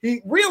kingdom.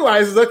 He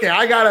realizes, okay,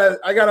 I gotta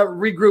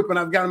regroup and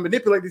I've got to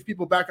manipulate these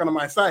people back onto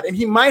my side. And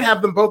he might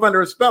have them both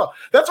under a spell.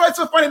 That's why it's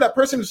so funny that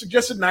person who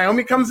suggested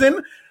Naomi comes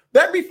in.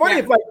 That'd be funny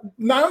if like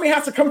Naomi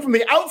has to come from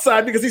the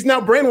outside because he's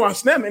now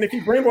brainwashed them. And if he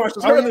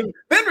brainwashes her, then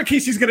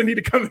Rikishi's going to need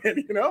to come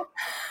in, you know?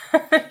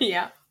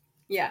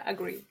 Yeah,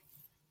 agreed.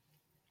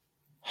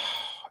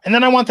 And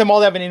then I want them all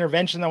to have an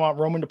intervention. I want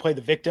Roman to play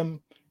the victim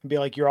and be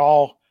like, you're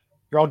all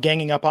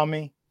ganging up on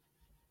me.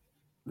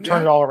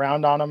 Turn it all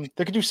around on them.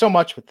 They could do so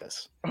much with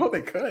this. Oh,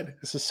 they could.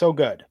 This is so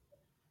good.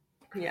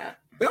 Yeah.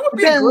 That would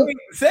be a great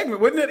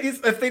segment, wouldn't it?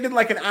 If they did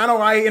like an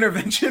Anoa'i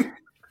intervention.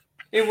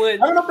 It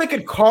would. I don't know if they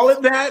could call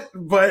it that,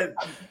 but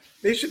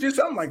they should do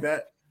something like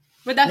that.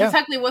 But that's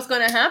exactly what's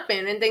going to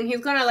happen. And then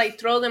he's going to like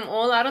throw them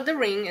all out of the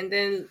ring. And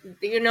then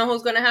you know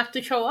who's going to have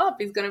to show up?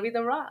 He's going to be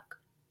The Rock.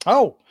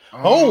 Oh.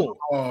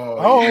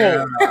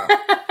 Yeah.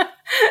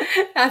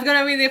 That's going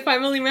to be the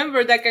family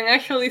member that can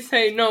actually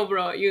say, no,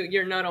 bro,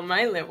 you're not on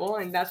my level.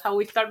 And that's how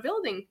we start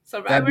building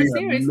Survivor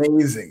Series.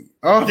 Amazing.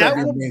 Oh, that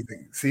would be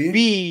amazing. See?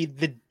 Be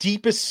the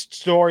deepest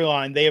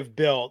storyline they have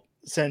built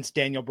since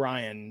Daniel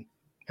Bryan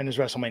and his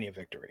WrestleMania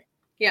victory.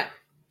 Yeah.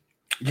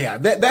 Yeah,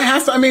 that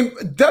has to. I mean,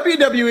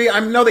 WWE,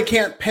 I know they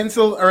can't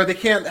pencil or they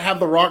can't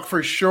have The Rock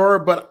for sure,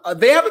 but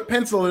they have it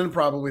penciled in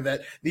probably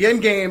that the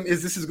end game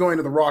is this is going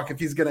to The Rock if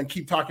he's going to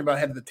keep talking about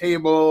head of the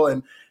table.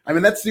 And I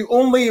mean, that's the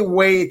only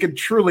way it could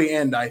truly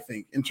end, I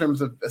think, in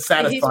terms of a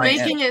satisfying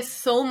He's making it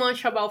so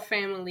much about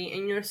family,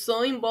 and you're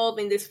so involved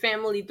in this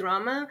family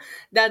drama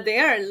that they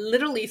are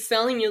literally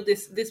selling you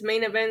this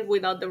main event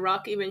without The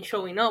Rock even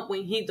showing up.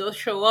 When he does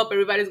show up,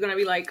 everybody's going to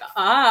be like,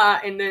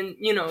 and then,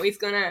 you know, it's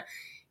gonna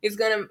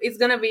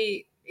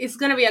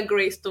be a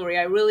great story.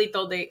 I really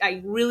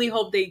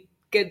hope they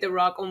get The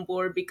Rock on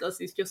board because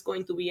it's just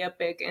going to be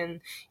epic,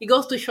 and it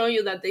goes to show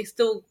you that they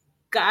still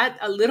got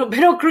a little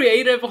bit of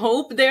creative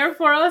hope there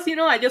for us. You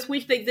know, I just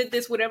wish they did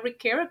this with every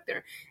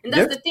character, and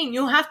that's the thing.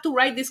 You have to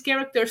write these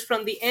characters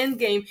from the end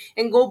game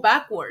and go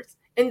backwards,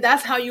 and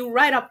that's how you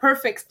write a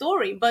perfect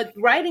story. But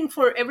writing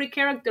for every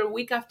character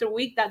week after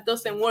week, that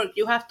doesn't work.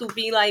 You have to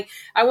be like,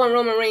 I want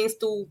Roman Reigns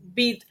to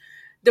beat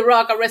The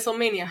Rock at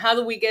WrestleMania. How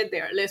do we get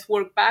there? Let's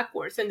work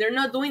backwards. And they're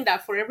not doing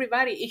that for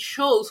everybody. It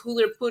shows who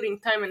they're putting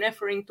time and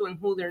effort into and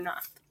who they're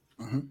not.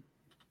 Mm-hmm.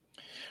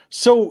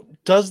 So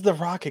does The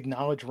Rock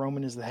acknowledge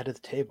Roman as the head of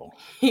the table?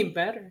 He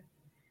better.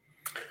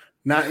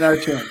 Not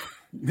a chance.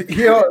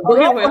 He'll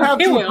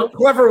have some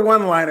clever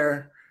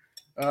one-liner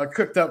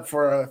cooked up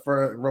for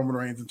Roman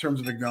Reigns in terms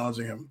of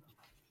acknowledging him.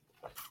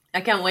 I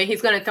can't wait.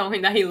 He's going to tell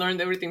him that he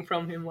learned everything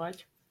from him.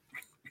 Watch.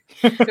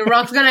 The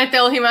Rock's gonna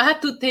tell him, I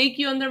had to take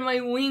you under my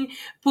wing,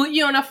 put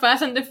you on a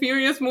Fast and the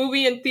Furious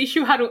movie, and teach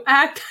you how to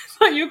act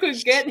so you could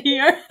get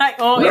here. Like,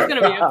 it's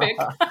gonna be epic.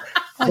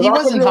 He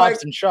wasn't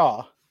Hobbs and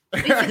Shaw.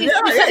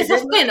 It's a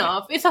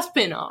spin-off. It's a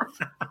spin-off.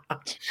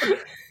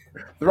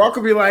 The Rock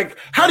will be like,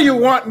 how do you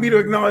want me to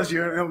acknowledge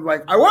you? And I'm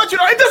like, I want you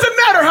to, it doesn't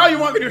matter how you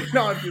want me to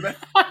acknowledge you.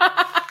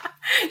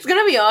 It's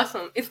gonna be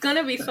awesome. It's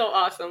gonna be so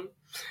awesome.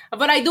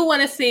 But I do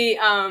want to see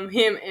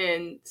him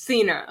and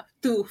Cena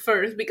too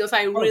first, because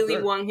I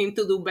really want him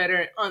to do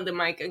better on the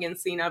mic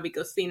against Cena,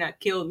 because Cena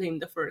killed him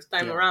the first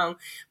time around,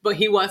 but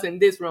he wasn't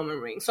this Roman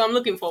Reigns. So I'm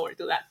looking forward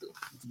to that too.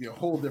 It'll be a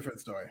whole different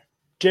story.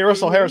 J.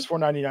 Russell Harris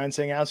 499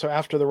 saying, so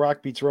after The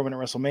Rock beats Roman at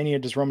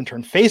WrestleMania, does Roman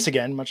turn face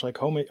again, much like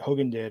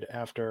Hogan did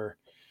after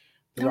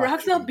The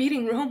Rock's not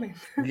beating Roman.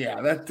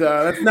 Yeah,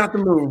 that's not the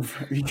move.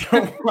 You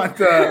don't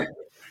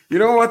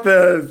want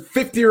the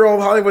 50-year-old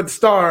Hollywood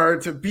star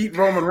to beat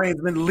Roman Reigns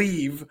and then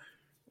leave.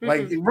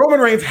 Like,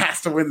 Roman Reigns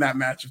has to win that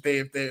match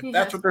if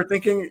that's what they're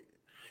thinking.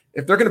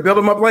 If they're going to build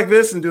him up like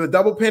this and do a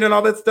double pin and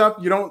all that stuff,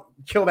 you don't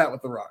kill that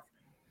with The Rock.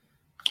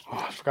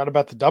 Oh, I forgot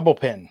about the double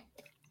pin.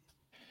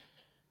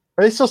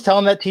 Are they still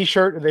selling that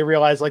T-shirt, or they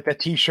realize like that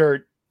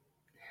T-shirt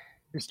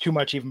is too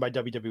much even by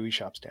WWE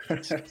shop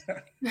standards? So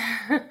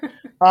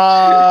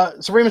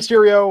Rey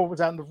Mysterio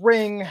was out in the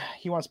ring.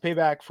 He wants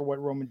payback for what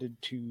Roman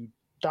did to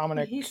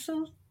Dominic. He's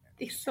so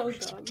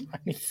dumb.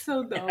 He's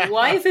so dumb.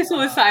 Why is he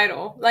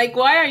suicidal? Like,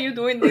 why are you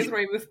doing this,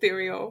 Rey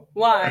Mysterio?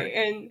 Why?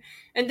 And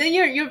And then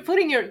you're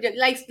putting your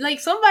like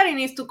somebody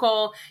needs to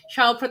call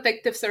Child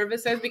Protective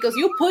Services because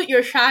you put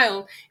your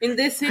child in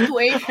this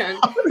situation.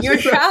 Your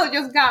child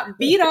just got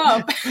beat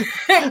up.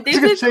 And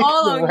this is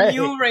all on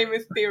you, Rey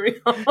Mysterio.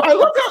 I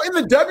love how in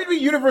the WWE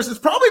universe, it's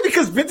probably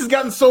because Vince has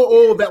gotten so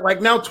old that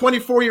like now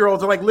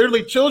 24-year-olds are like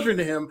literally children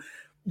to him.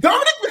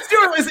 Dominic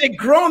Mysterio is a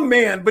grown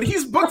man, but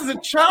he's booked as a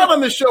child on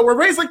the show where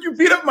Rey's like, you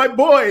beat up my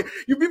boy.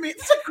 You beat me.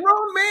 It's a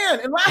grown man.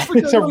 And last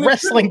week, it's a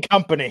wrestling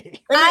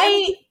company.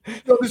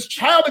 So this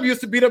child abuse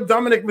to beat up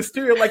Dominic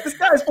Mysterio. Like, this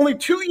guy is only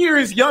 2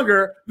 years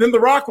younger than The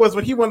Rock was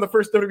when he won the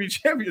first WWE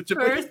championship.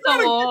 First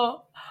of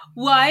all,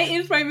 why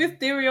is Rey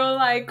Mysterio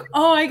like,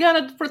 oh, I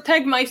gotta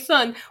protect my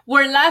son?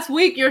 Where last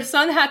week your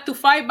son had to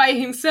fight by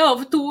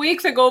himself 2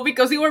 weeks ago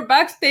because you were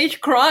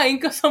backstage crying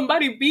because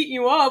somebody beat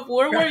you up.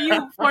 Where were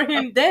you for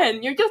him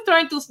then? You're just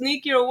trying to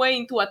sneak your way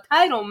into a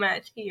title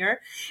match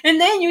here.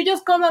 And then you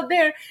just come out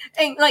there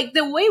and like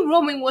the way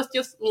Roman was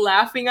just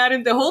laughing at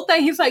him the whole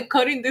time, he's like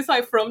cutting this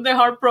like from the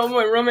Hard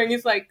promo, and Roman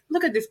is like,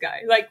 look at this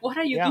guy. Like, what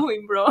are you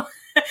doing, bro?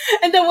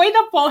 And the way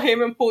that Paul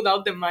Heyman pulled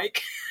out the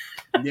mic.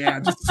 Yeah,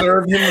 just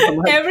serve him with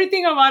the mic.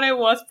 Everything about it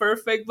was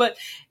perfect. But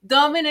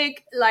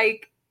Dominic,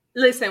 like,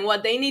 listen,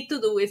 what they need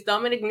to do is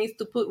Dominic needs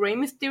to put Rey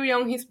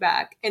Mysterio on his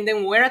back and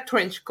then wear a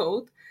trench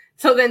coat.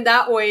 So then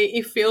that way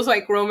it feels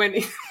like Roman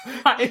is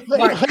like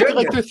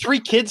there are 3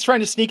 kids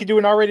trying to sneak into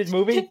an R-rated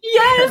movie?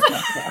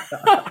 Yes!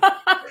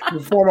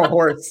 Form a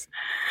horse.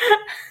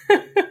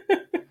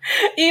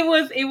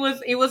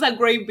 It was a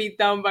great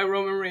beatdown by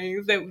Roman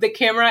Reigns. The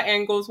camera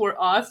angles were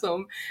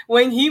awesome.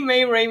 When he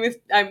made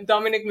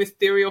Dominic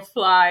Mysterio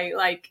fly,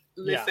 like,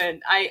 listen,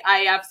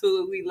 I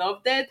absolutely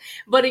loved it.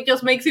 But it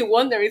just makes you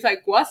wonder, it's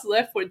like, what's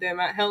left for them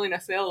at Hell in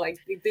a Cell? Like,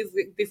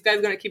 this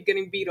guy's going to keep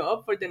getting beat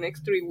up for the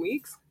next 3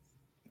 weeks?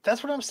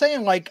 That's what I'm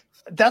saying. Like,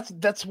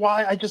 that's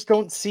why I just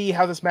don't see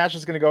how this match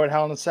is going to go at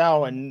Hell in a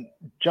Cell and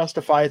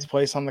justify its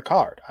place on the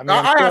card. I mean,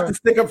 I have to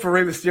stick up for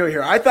Rey Mysterio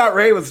here. I thought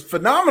Rey was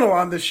phenomenal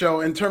on this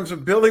show in terms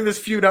of building this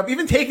feud up,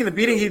 even taking the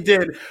beating he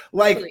did.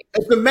 Like,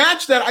 it's the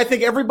match that I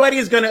think everybody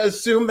is going to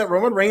assume that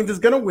Roman Reigns is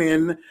going to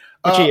win.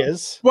 Which he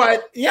is.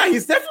 But, yeah,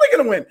 he's definitely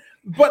going to win.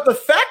 But the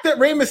fact that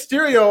Rey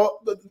Mysterio,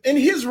 in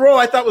his role,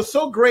 I thought was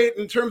so great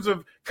in terms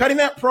of cutting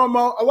that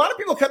promo. A lot of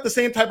people cut the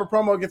same type of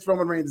promo against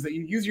Roman Reigns, that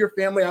you use your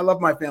family. I love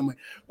my family.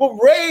 Well,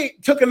 Rey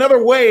took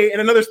another way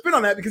and another spin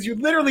on that because you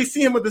literally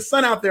see him with his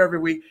son out there every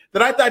week,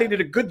 that I thought he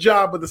did a good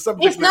job with the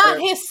subject. It's not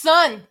his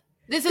son.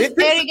 This is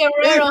Eddie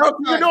Guerrero's son.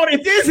 You know what?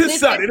 It is his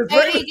son. It is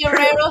Eddie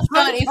Guerrero's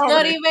son. It's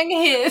not even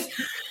his.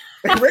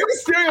 And Rey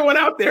Mysterio went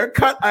out there,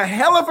 cut a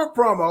hell of a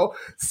promo,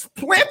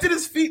 planted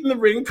his feet in the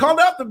ring, called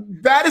out the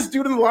baddest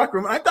dude in the locker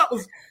room. And I thought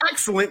was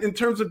excellent in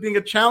terms of being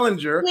a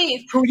challenger.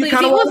 Who you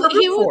kind of want to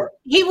root for.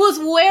 He was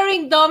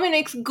wearing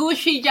Dominic's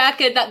Gucci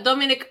jacket that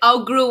Dominic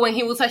outgrew when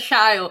he was a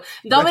child.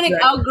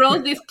 Dominic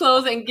outgrows these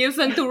clothes and gives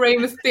them to Rey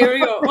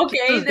Mysterio.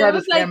 Okay, there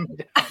was like...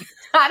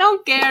 I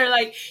don't care.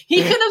 Like,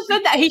 he should have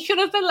said that. He should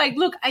have said, like,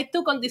 look, I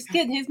took on this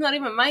kid. He's not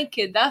even my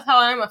kid. That's how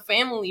I'm a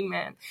family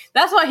man.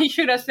 That's what he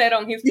should have said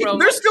on his promo.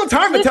 There's still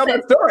time to tell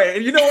that story.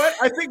 And you know what?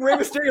 I think Rey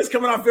Mysterio is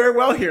coming off very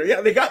well here.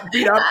 Yeah, they got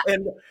beat up,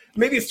 and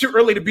maybe it's too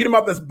early to beat him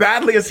up as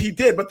badly as he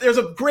did. But there's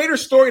a greater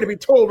story to be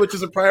told, which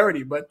is a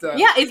priority. But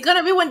yeah, it's going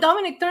to be when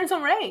Dominic turns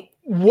on Rey.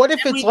 What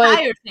if it's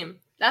like him?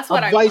 That's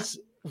what I vice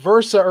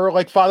versa, or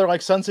like father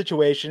like son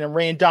situation, and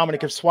Rey and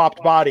Dominic have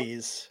swapped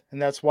bodies,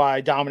 and that's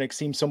why Dominic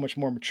seems so much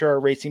more mature.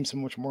 Rey seems so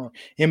much more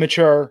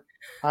immature.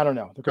 I don't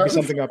know. There could be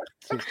something up.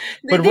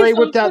 But Rey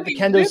whipped out the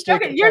kendo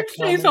stick. You're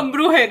seeing some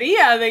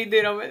brujeria they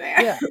did over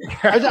there. Yeah,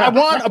 I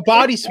want a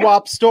body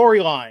swap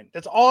storyline.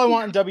 That's all I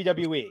want in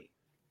WWE.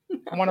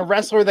 I want a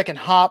wrestler that can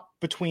hop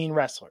between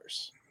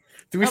wrestlers.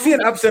 Do we see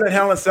an upset at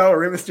Hell in a Cell where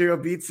Rey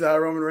Mysterio beats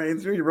Roman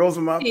Reigns? He rolls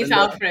him up. He's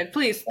Alfred.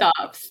 Please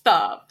stop. It's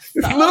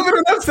a little bit of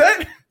an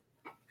upset.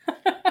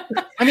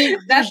 I mean,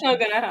 that's not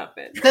gonna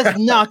happen. That's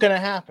not gonna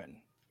happen.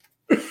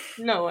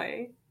 No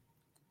way.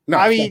 No,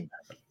 I mean,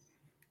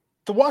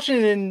 the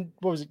Washington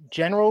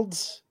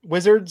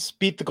Wizards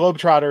beat the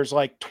Globetrotters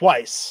like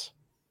twice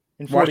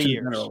in 40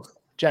 years.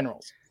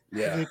 Generals.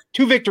 Yeah.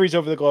 2 victories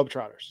over the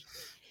Globetrotters.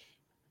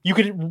 You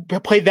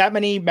could play that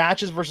many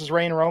matches versus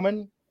Rey and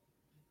Roman.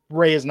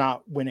 Rey is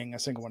not winning a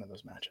single one of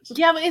those matches.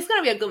 Yeah, but it's going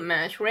to be a good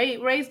match.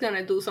 Rey's going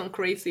to do some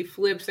crazy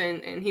flips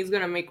and he's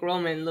going to make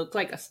Roman look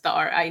like a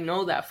star. I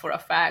know that for a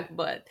fact,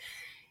 but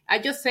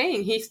I'm just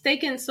saying, he's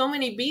taken so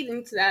many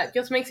beatings that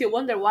just makes you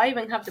wonder why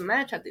even have the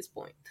match at this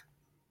point.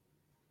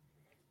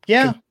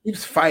 Yeah. He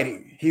keeps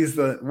fighting. He's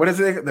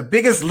the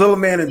biggest little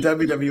man in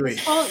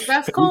WWE. Oh,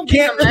 that's called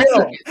being a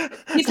masochist.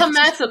 He's a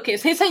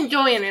masochist. He's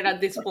enjoying it at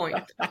this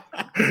point.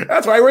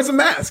 That's why he wears a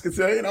mask. It's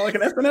like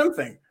an S&M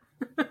thing.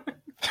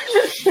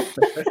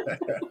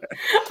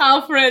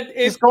 Alfred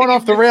is going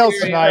off the rails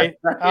tonight.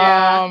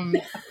 Yeah.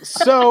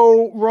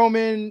 So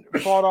Roman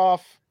fought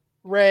off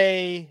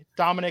Rey.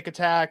 Dominic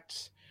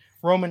attacked.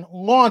 Roman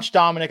launched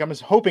Dominic. I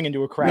was hoping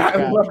into a crash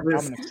for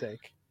Dominic's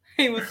sake.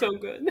 He was so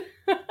good.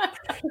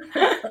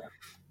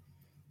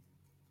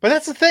 But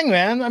that's the thing,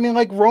 man. I mean,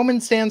 like Roman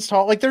stands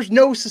tall. Like there's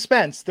no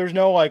suspense. There's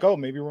no like, oh,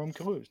 maybe Roman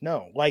can lose.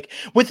 No, like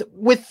with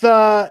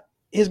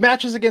his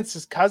matches against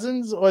his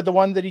cousins, or the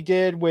one that he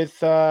did with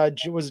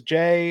was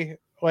Jay,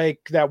 like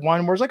that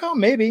one where it's like, oh,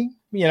 maybe,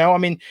 I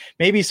mean,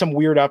 maybe some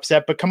weird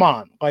upset, but come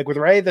on, like with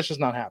Ray, that's just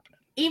not happening.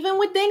 Even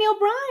with Daniel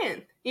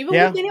Bryan. With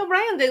Daniel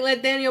Bryan, they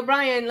let Daniel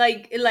Bryan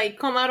like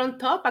come out on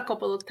top a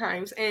couple of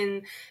times,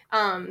 and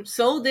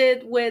so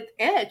did with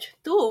Edge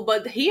too.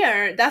 But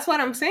here, that's what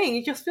I'm saying.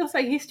 It just feels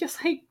like he's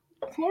just like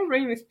poor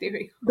Rey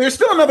Mysterio. There's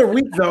still another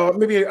week though.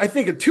 Maybe I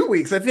think 2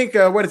 weeks. I think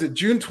what is it?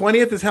 June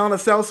 20th is Hell in a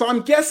Cell. So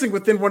I'm guessing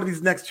within one of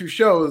these next two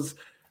shows,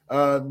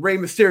 Rey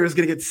Mysterio is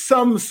going to get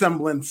some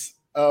semblance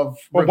of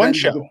one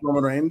show.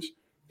 Roman Reigns.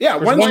 Yeah,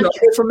 one show.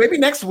 So maybe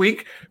next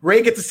week,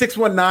 Ray gets a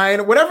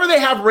 619. Whatever they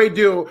have Ray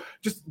do,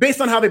 just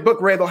based on how they book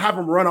Ray, they'll have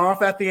him run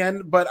off at the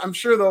end. But I'm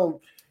sure they'll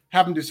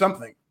have him do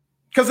something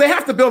because they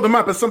have to build him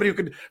up as somebody who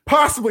could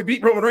possibly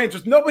beat Roman Reigns.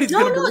 Just nobody's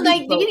going to believe.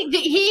 Like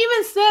he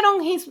even said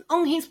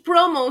on his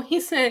promo,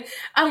 he said,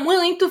 "I'm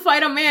willing to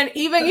fight a man,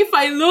 even if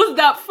I lose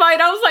that fight."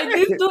 I was like,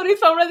 this dude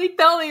is already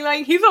telling,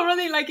 like he's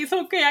already like, it's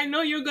okay. I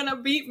know you're gonna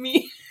beat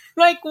me.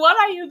 Like, what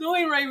are you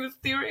doing, Rey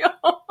Mysterio?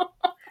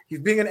 He's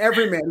being an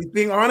everyman. He's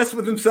being honest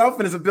with himself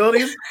and his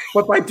abilities,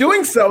 but by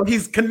doing so,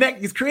 he's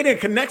creating a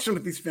connection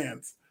with these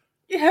fans.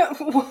 Yeah.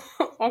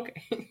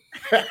 Okay.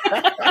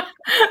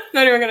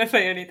 Not even gonna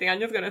say anything.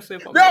 I'm just gonna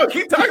sip on No,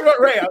 keep talking about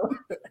Ray.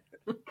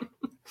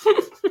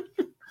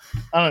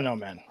 I don't know,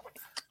 man.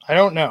 I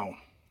don't know.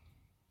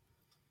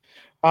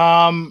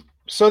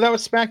 So that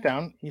was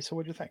SmackDown. Issa,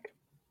 what'd you think?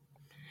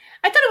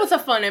 I thought it was a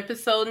fun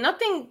episode.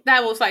 Nothing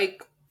that was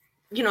like,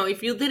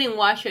 if you didn't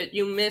watch it,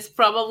 you missed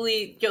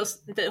probably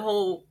just the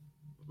whole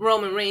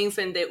Roman Reigns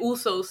and the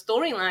Usos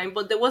storyline,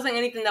 but there wasn't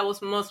anything that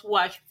was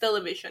must-watch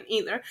television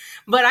either.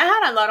 But I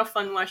had a lot of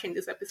fun watching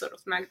this episode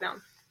of SmackDown.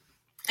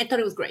 I thought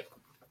it was great.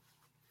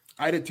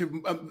 I did too.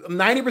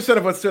 90%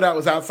 of what stood out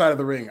was outside of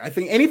the ring. I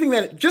think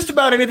just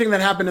about anything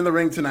that happened in the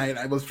ring tonight,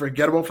 was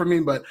forgettable for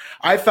me. But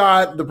I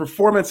thought the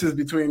performances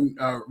between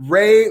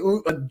Ray,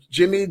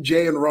 Jimmy,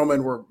 Jay, and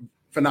Roman were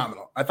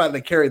phenomenal. I thought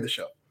they carried the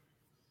show.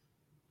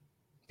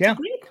 Yeah.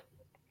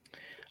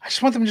 I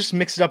just want them to just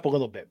mix it up a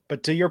little bit.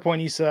 But to your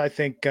point, Issa, I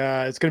think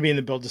it's going to be in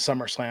the build to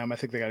SummerSlam. I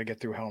think they got to get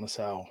through Hell in a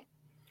Cell.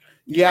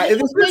 Yeah,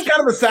 it's kind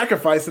of a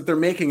sacrifice that they're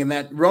making in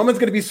that Roman's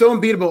going to be so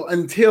unbeatable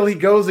until he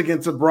goes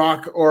against a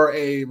Brock or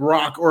a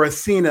Rock or a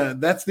Cena.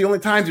 That's the only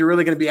times you're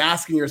really going to be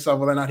asking yourself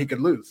whether or not he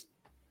could lose.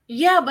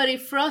 Yeah, but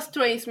it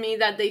frustrates me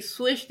that they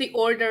switched the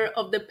order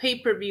of the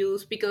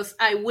pay-per-views because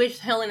I wish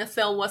Hell in a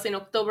Cell was in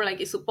October like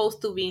it's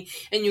supposed to be,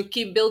 and you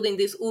keep building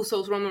this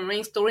Usos Roman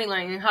Reigns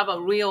storyline and have a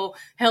real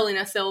Hell in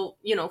a Cell,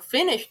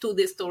 finish to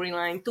this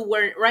storyline, to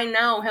where right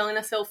now Hell in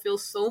a Cell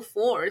feels so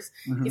forced.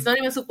 Mm-hmm. It's not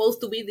even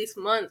supposed to be this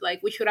month.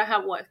 Like, we should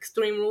have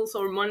Extreme Rules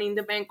or Money in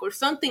the Bank or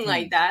something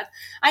like that.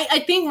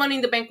 I think Money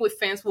in the Bank with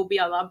fans will be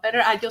a lot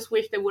better. I just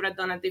wish they would have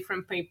done a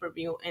different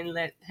pay-per-view and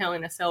let Hell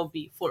in a Cell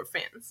be for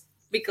fans.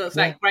 Because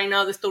right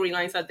now the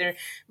storylines are there.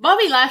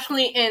 Bobby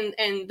Lashley and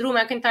Drew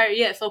McIntyre,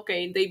 yes,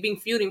 okay, they've been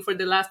feuding for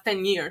the last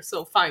 10 years,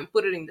 so fine,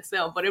 put it in the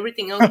cell. But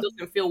everything else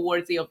doesn't feel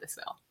worthy of the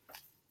cell.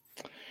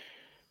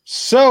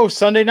 So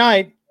Sunday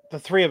night, the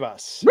three of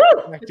us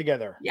back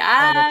together.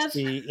 Yes.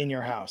 In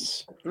your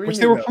house, which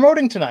they were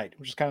promoting tonight,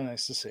 which is kind of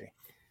nice to see.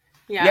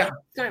 Yeah.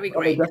 It's gonna be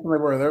great. They definitely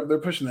were. They're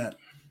pushing that.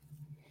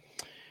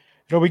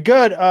 It'll be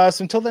good.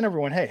 So until then,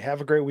 everyone, hey,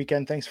 have a great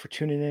weekend. Thanks for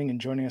tuning in and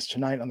joining us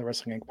tonight on the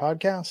Wrestling Inc.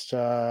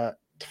 podcast.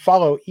 To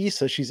follow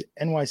Issa, she's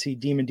NYC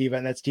Demon Diva,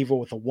 and that's Diva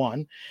with a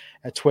 1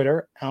 at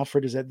Twitter.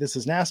 Alfred is at This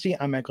Is Nasty.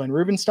 I'm at Glenn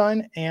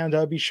Rubenstein. And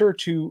be sure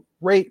to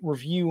rate,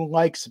 review,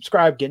 like,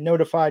 subscribe, get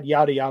notified,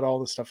 yada, yada, all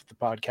the stuff at the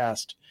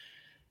podcast.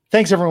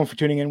 Thanks, everyone, for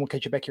tuning in. We'll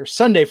catch you back here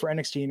Sunday for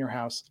NXT in your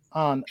house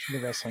on the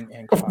Wrestling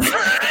Inc.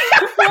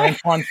 podcast.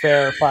 Antoine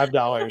Fair,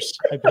 $5.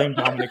 I blame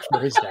Dominic for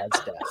his dad's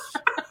death.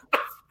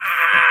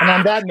 And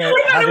on that note,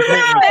 have a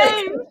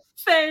great weekend.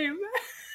 Same.